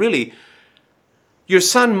there, and really, your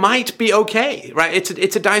son might be okay, right?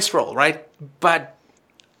 It's a dice roll, right? But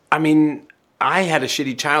I mean, I had a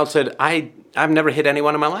shitty childhood. I've never hit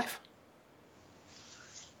anyone in my life.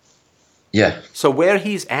 Yeah. So where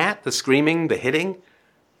he's at, the screaming, the hitting,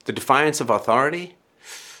 the defiance of authority,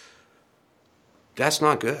 that's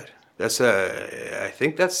not good. I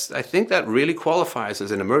think that really qualifies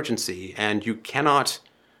as an emergency, and you cannot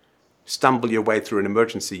stumble your way through an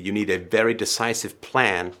emergency. You need a very decisive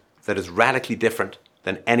plan that is radically different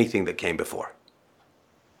than anything that came before.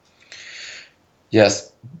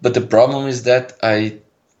 Yes, but the problem is that I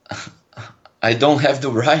don't have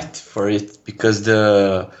the right for it, because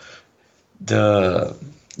the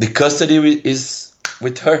custody is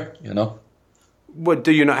with her, you know. What,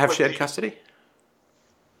 do you not have shared custody?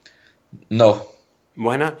 No.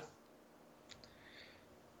 Why not?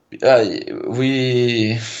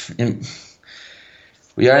 We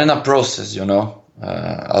are in a process, you know.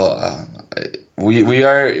 We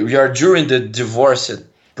are during the divorce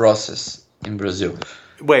process in Brazil.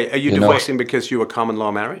 Wait, are you divorcing because you were common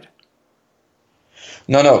law married?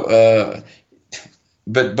 No.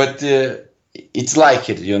 But it's like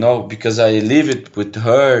it, you know, because I live it with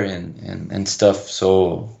her and stuff.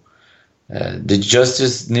 So the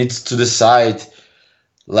justice needs to decide,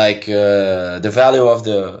 like, the value of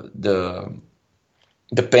the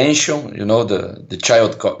pension, you know, the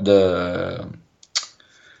child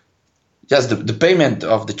the payment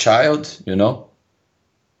of the child, you know,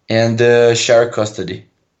 and the share custody.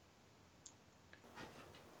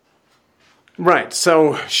 Right.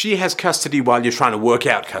 So she has custody while you're trying to work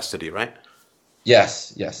out custody, right?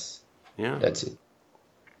 Yes. Yeah. That's it.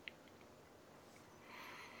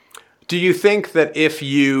 Do you think that if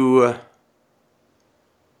you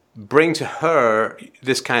bring to her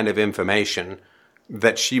this kind of information,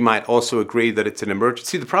 that she might also agree that it's an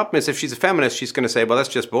emergency? The problem is, if she's a feminist, she's going to say, well, that's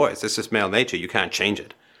just boys. That's just male nature. You can't change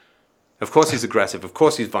it. Of course he's aggressive. Of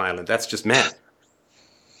course he's violent. That's just men.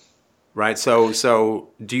 Right? So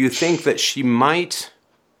do you think that she might...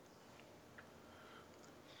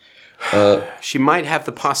 she might have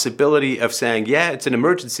the possibility of saying, yeah, it's an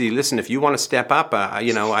emergency. Listen, if you want to step up,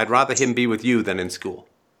 I'd rather him be with you than in school.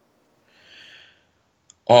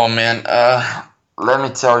 Oh, man. Let me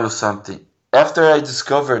tell you something. After I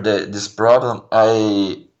discovered this problem,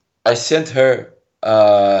 I sent her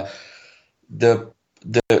the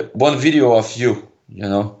one video of you, you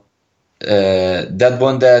know, that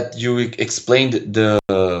one that you explained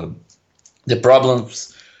the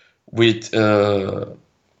problems with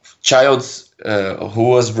childs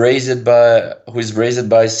who is raised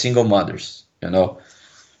by single mothers, you know,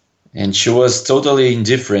 and she was totally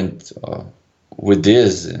indifferent with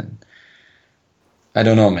this, and I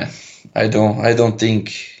don't know, man. I don't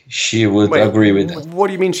think she would agree with that. What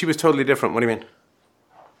do you mean she was totally different? What do you mean?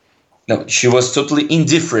 No, she was totally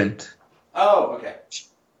indifferent. Oh, okay.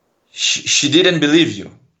 She didn't believe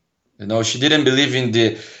you. You know, she didn't believe in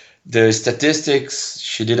the statistics.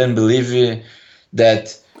 She didn't believe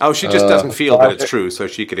that. Oh, she just doesn't feel that it's true, so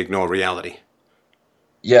she could ignore reality.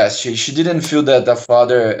 Yes, she didn't feel that the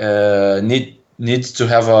father needs to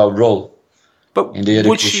have a role. But in the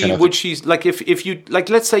education would she like if you, like,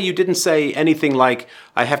 let's say you didn't say anything like,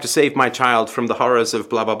 I have to save my child from the horrors of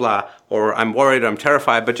blah blah blah, or I'm worried, I'm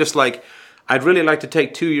terrified, but just like, I'd really like to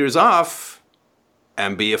take 2 years off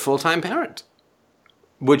and be a full-time parent.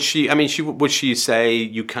 Would she? I mean, would she say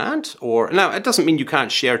you can't? Or now, it doesn't mean you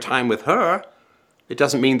can't share time with her. It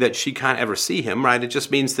doesn't mean that she can't ever see him, right? It just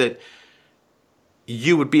means that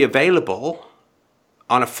you would be available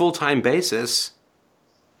on a full-time basis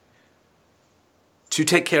to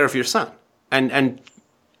take care of your son. And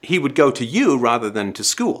he would go to you rather than to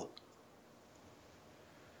school.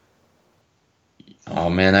 Oh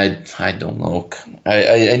man, I don't know.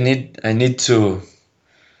 I need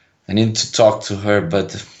to talk to her,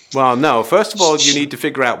 but well, no. First of all, you need to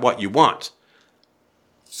figure out what you want,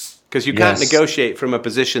 because you can't negotiate from a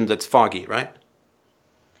position that's foggy, right?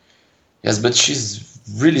 Yes, but she's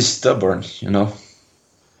really stubborn, you know.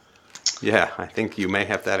 Yeah, I think you may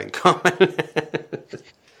have that in common.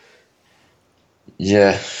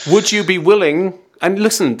 Yeah. Would you be willing, and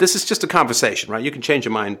listen, this is just a conversation, right? You can change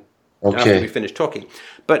your mind after we Okay. finish talking.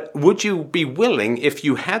 But would you be willing, if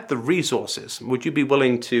you had the resources, would you be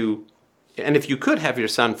willing to, and if you could have your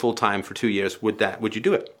son full time for 2 years, would you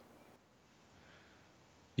do it?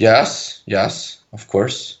 Yes. Yes. Of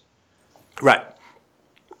course. Right.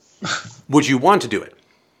 Would you want to do it?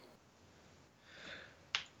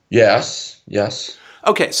 Yes. Yes.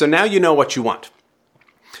 Okay, so now you know what you want.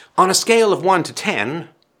 On a scale of 1 to 10,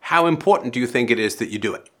 how important do you think it is that you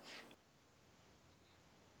do it?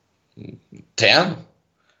 10.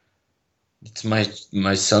 It's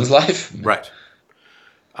my son's life. Right.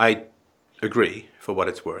 I agree, for what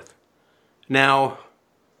it's worth. Now,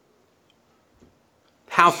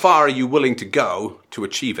 how far are you willing to go to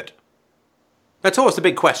achieve it? That's always the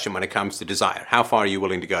big question when it comes to desire. How far are you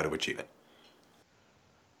willing to go to achieve it?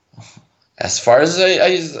 As far as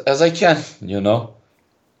I can, you know.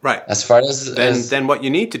 Right. As far as Then what you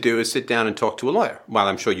need to do is sit down and talk to a lawyer. Well,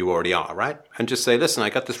 I'm sure you already are, right? And just say, listen, I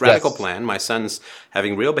got this radical Yes. plan. My son's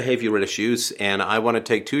having real behavioral issues, and I want to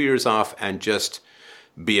take 2 years off and just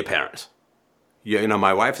be a parent. You know,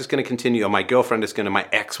 my wife is going to continue, or my girlfriend is going to, my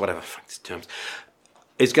ex, whatever these terms,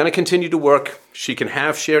 is going to continue to work. She can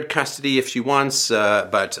have shared custody if she wants,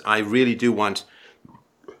 but I really do want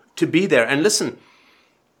to be there. And listen,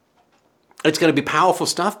 it's going to be powerful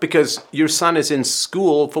stuff because your son is in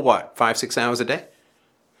school for what, 5-6 hours a day?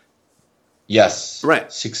 Yes.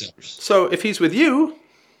 Right. 6 hours. So if he's with you,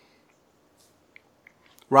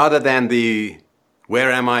 rather than the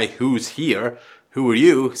where am I, who's here, who are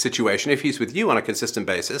you situation, if he's with you on a consistent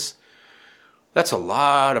basis, that's a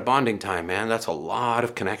lot of bonding time, man. That's a lot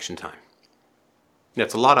of connection time.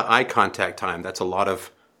 That's a lot of eye contact time. That's a lot of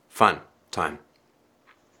fun time.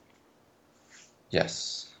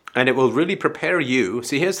 Yes. And it will really prepare you.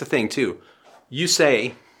 See, here's the thing, too. You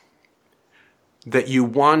say that you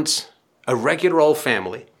want a regular old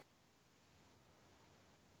family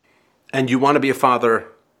and you want to be a father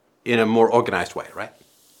in a more organized way, right?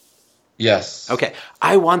 Yes. Okay,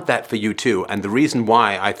 I want that for you, too. And the reason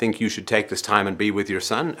why I think you should take this time and be with your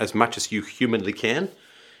son as much as you humanly can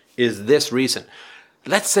is this reason.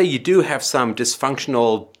 Let's say you do have some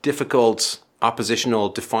dysfunctional, difficult, oppositional,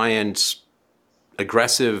 defiant,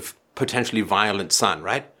 aggressive, potentially violent son,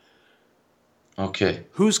 right? Okay.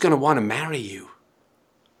 Who's going to want to marry you,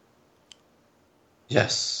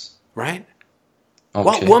 Yes. right? Okay.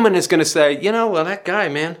 What woman is going to say, you know, well, that guy,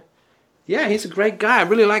 man, yeah, he's a great guy. I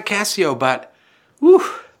really like Cassio, but, whew,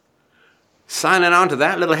 signing on to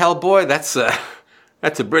that little hellboy, that's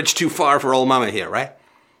a bridge too far for old mama here, right?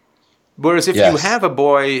 Whereas if you Yes. have a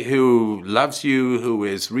boy who loves you, who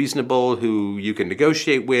is reasonable, who you can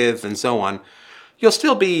negotiate with, and so on, it'll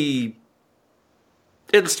still be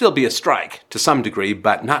a strike to some degree,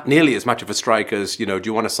 but not nearly as much of a strike as, you know, do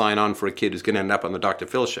you want to sign on for a kid who's going to end up on the Dr.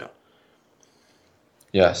 Phil show?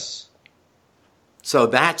 Yes. So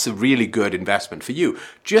that's a really good investment for you.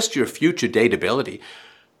 Just your future dateability.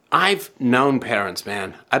 I've known parents,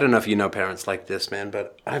 man. I don't know if you know parents like this, man,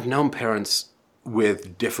 but I've known parents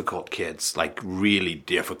with difficult kids, like really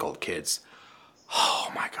difficult kids.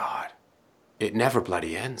 Oh my God. It never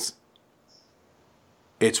bloody ends.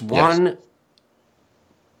 It's one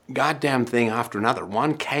goddamn thing after another.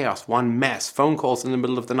 One chaos, one mess. Phone calls in the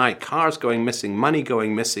middle of the night. Cars going missing. Money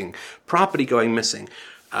going missing. Property going missing.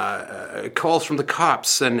 Calls from the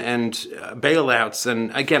cops and bailouts.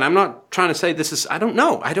 And again, I'm not trying to say this is... I don't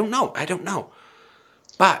know.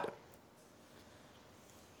 But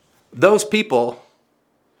those people,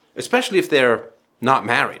 especially if they're not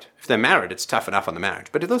married. If they're married, it's tough enough on the marriage.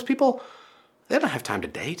 But if those people, they don't have time to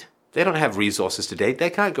date. They don't have resources to date. They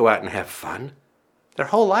can't go out and have fun. Their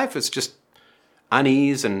whole life is just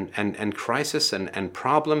unease and crisis and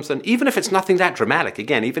problems. And even if it's nothing that dramatic,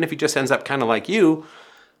 again, even if he just ends up kind of like you,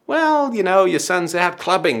 well, you know, your son's out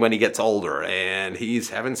clubbing when he gets older and he's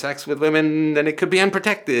having sex with women and it could be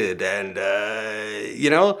unprotected. And, you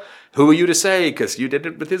know, who are you to say? Because you did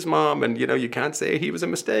it with his mom and, you know, you can't say he was a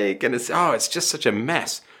mistake. And it's just such a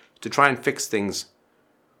mess to try and fix things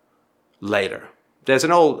later. There's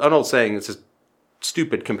an old saying, it's a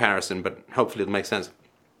stupid comparison, but hopefully it'll make sense.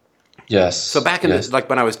 Yes. So back in like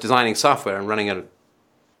when I was designing software and running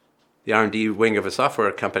the R&D wing of a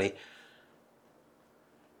software company,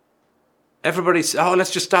 everybody said, oh,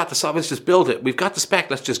 let's just start the software, let's just build it. We've got the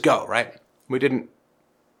spec, let's just go, right? We didn't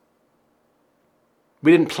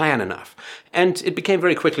plan enough. And it became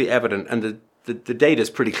very quickly evident, and the data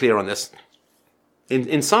is pretty clear on this.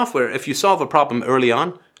 In software, if you solve a problem early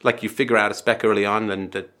on, like you figure out a spec early on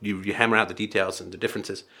and that you hammer out the details and the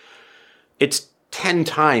differences. It's 10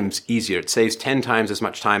 times easier. It saves 10 times as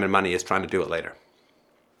much time and money as trying to do it later.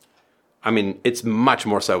 I mean, it's much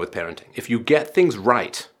more so with parenting. If you get things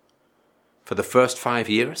right for the first 5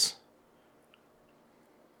 years,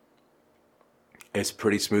 it's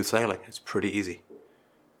pretty smooth sailing. It's pretty easy.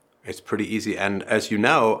 It's pretty easy. And as you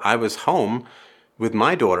know, I was home with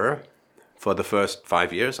my daughter for the first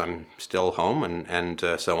 5 years. I'm still home and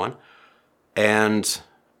so on. And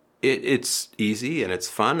it's easy and it's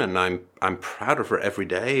fun, and I'm proud of her every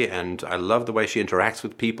day, and I love the way she interacts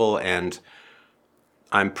with people, and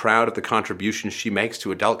I'm proud of the contributions she makes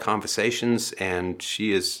to adult conversations, and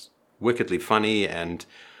she is wickedly funny and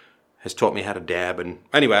has taught me how to dab. And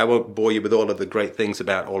anyway, I won't bore you with all of the great things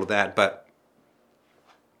about all of that, but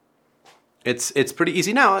it's pretty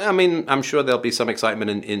easy now. I mean, I'm sure there'll be some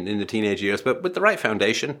excitement in the teenage years, but with the right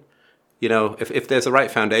foundation, you know, if there's a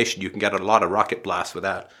right foundation, you can get a lot of rocket blasts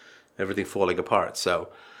without everything falling apart. So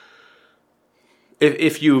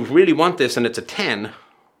if you really want this and it's a 10,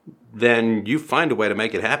 then you find a way to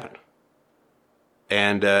make it happen.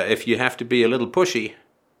 And if you have to be a little pushy,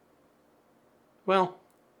 well,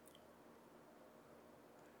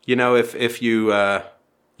 you know, if you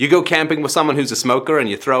you go camping with someone who's a smoker and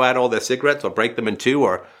you throw out all their cigarettes or break them in two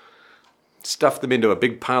or stuff them into a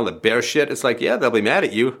big pile of bear shit, it's like, yeah, they'll be mad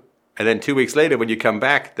at you. And then 2 weeks later, when you come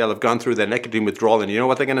back, they'll have gone through their nicotine withdrawal, and you know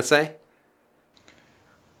what they're going to say?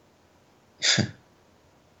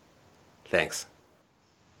 Thanks.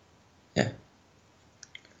 Yeah.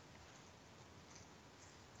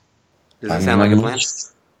 Does that sound like a plan?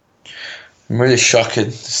 I'm really shocked,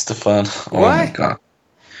 Stefan. Oh Why? my God.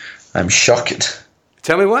 I'm shocked.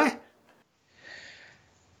 Tell me why.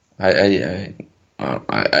 I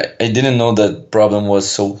didn't know that problem was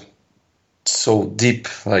so deep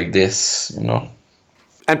like this, you know.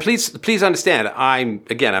 And please understand, I'm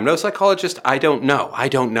no psychologist. I don't know.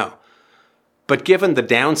 But given the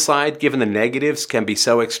downside, given the negatives can be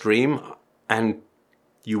so extreme, and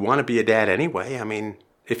you want to be a dad anyway, I mean,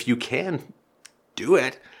 if you can do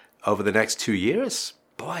it over the next 2 years,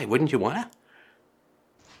 boy, wouldn't you want to?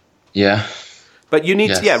 Yeah. But you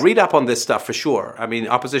need to, read up on this stuff for sure. I mean,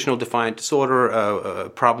 oppositional defiant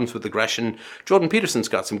disorder, problems with aggression. Jordan Peterson's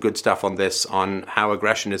got some good stuff on this, on how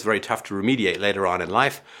aggression is very tough to remediate later on in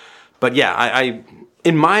life. But yeah, I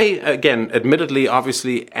in my, again, admittedly,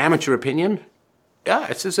 obviously, amateur opinion, yeah,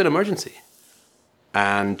 it's just an emergency.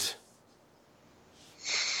 And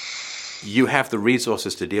you have the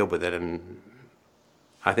resources to deal with it, and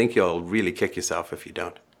I think you'll really kick yourself if you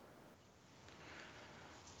don't.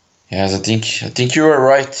 Yes, I think you are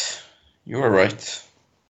right. You are right.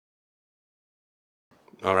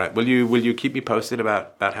 All right. Will you keep me posted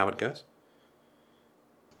about how it goes?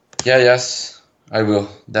 Yeah, yes, I will,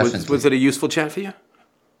 definitely. Was it a useful chat for you?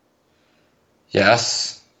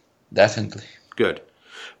 Yes, definitely. Good.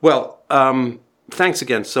 Well, thanks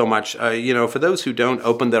again so much. For those who don't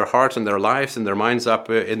open their hearts and their lives and their minds up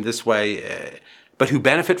in this way, but who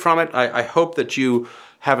benefit from it, I hope that you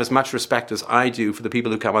have as much respect as I do for the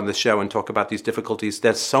people who come on this show and talk about these difficulties.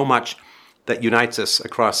 There's so much that unites us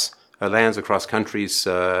across lands, across countries,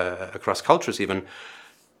 across cultures even.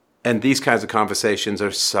 And these kinds of conversations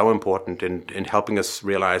are so important in helping us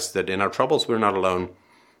realize that in our troubles, we're not alone.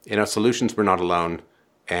 In our solutions, we're not alone.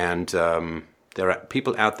 And there are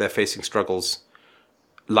people out there facing struggles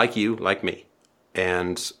like you, like me.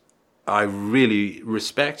 And I really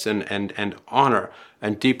respect and honor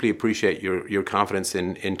and deeply appreciate your confidence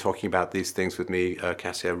in talking about these things with me,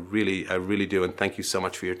 Cassie. I really do. And thank you so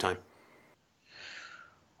much for your time.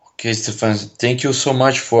 Okay, Stefan, thank you so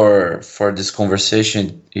much for this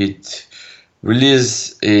conversation. It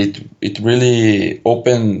really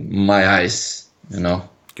opened my eyes, you know.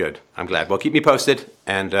 Good. I'm glad. Well, keep me posted,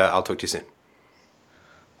 and I'll talk to you soon.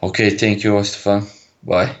 Okay, thank you, Stefan.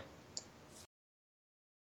 Bye.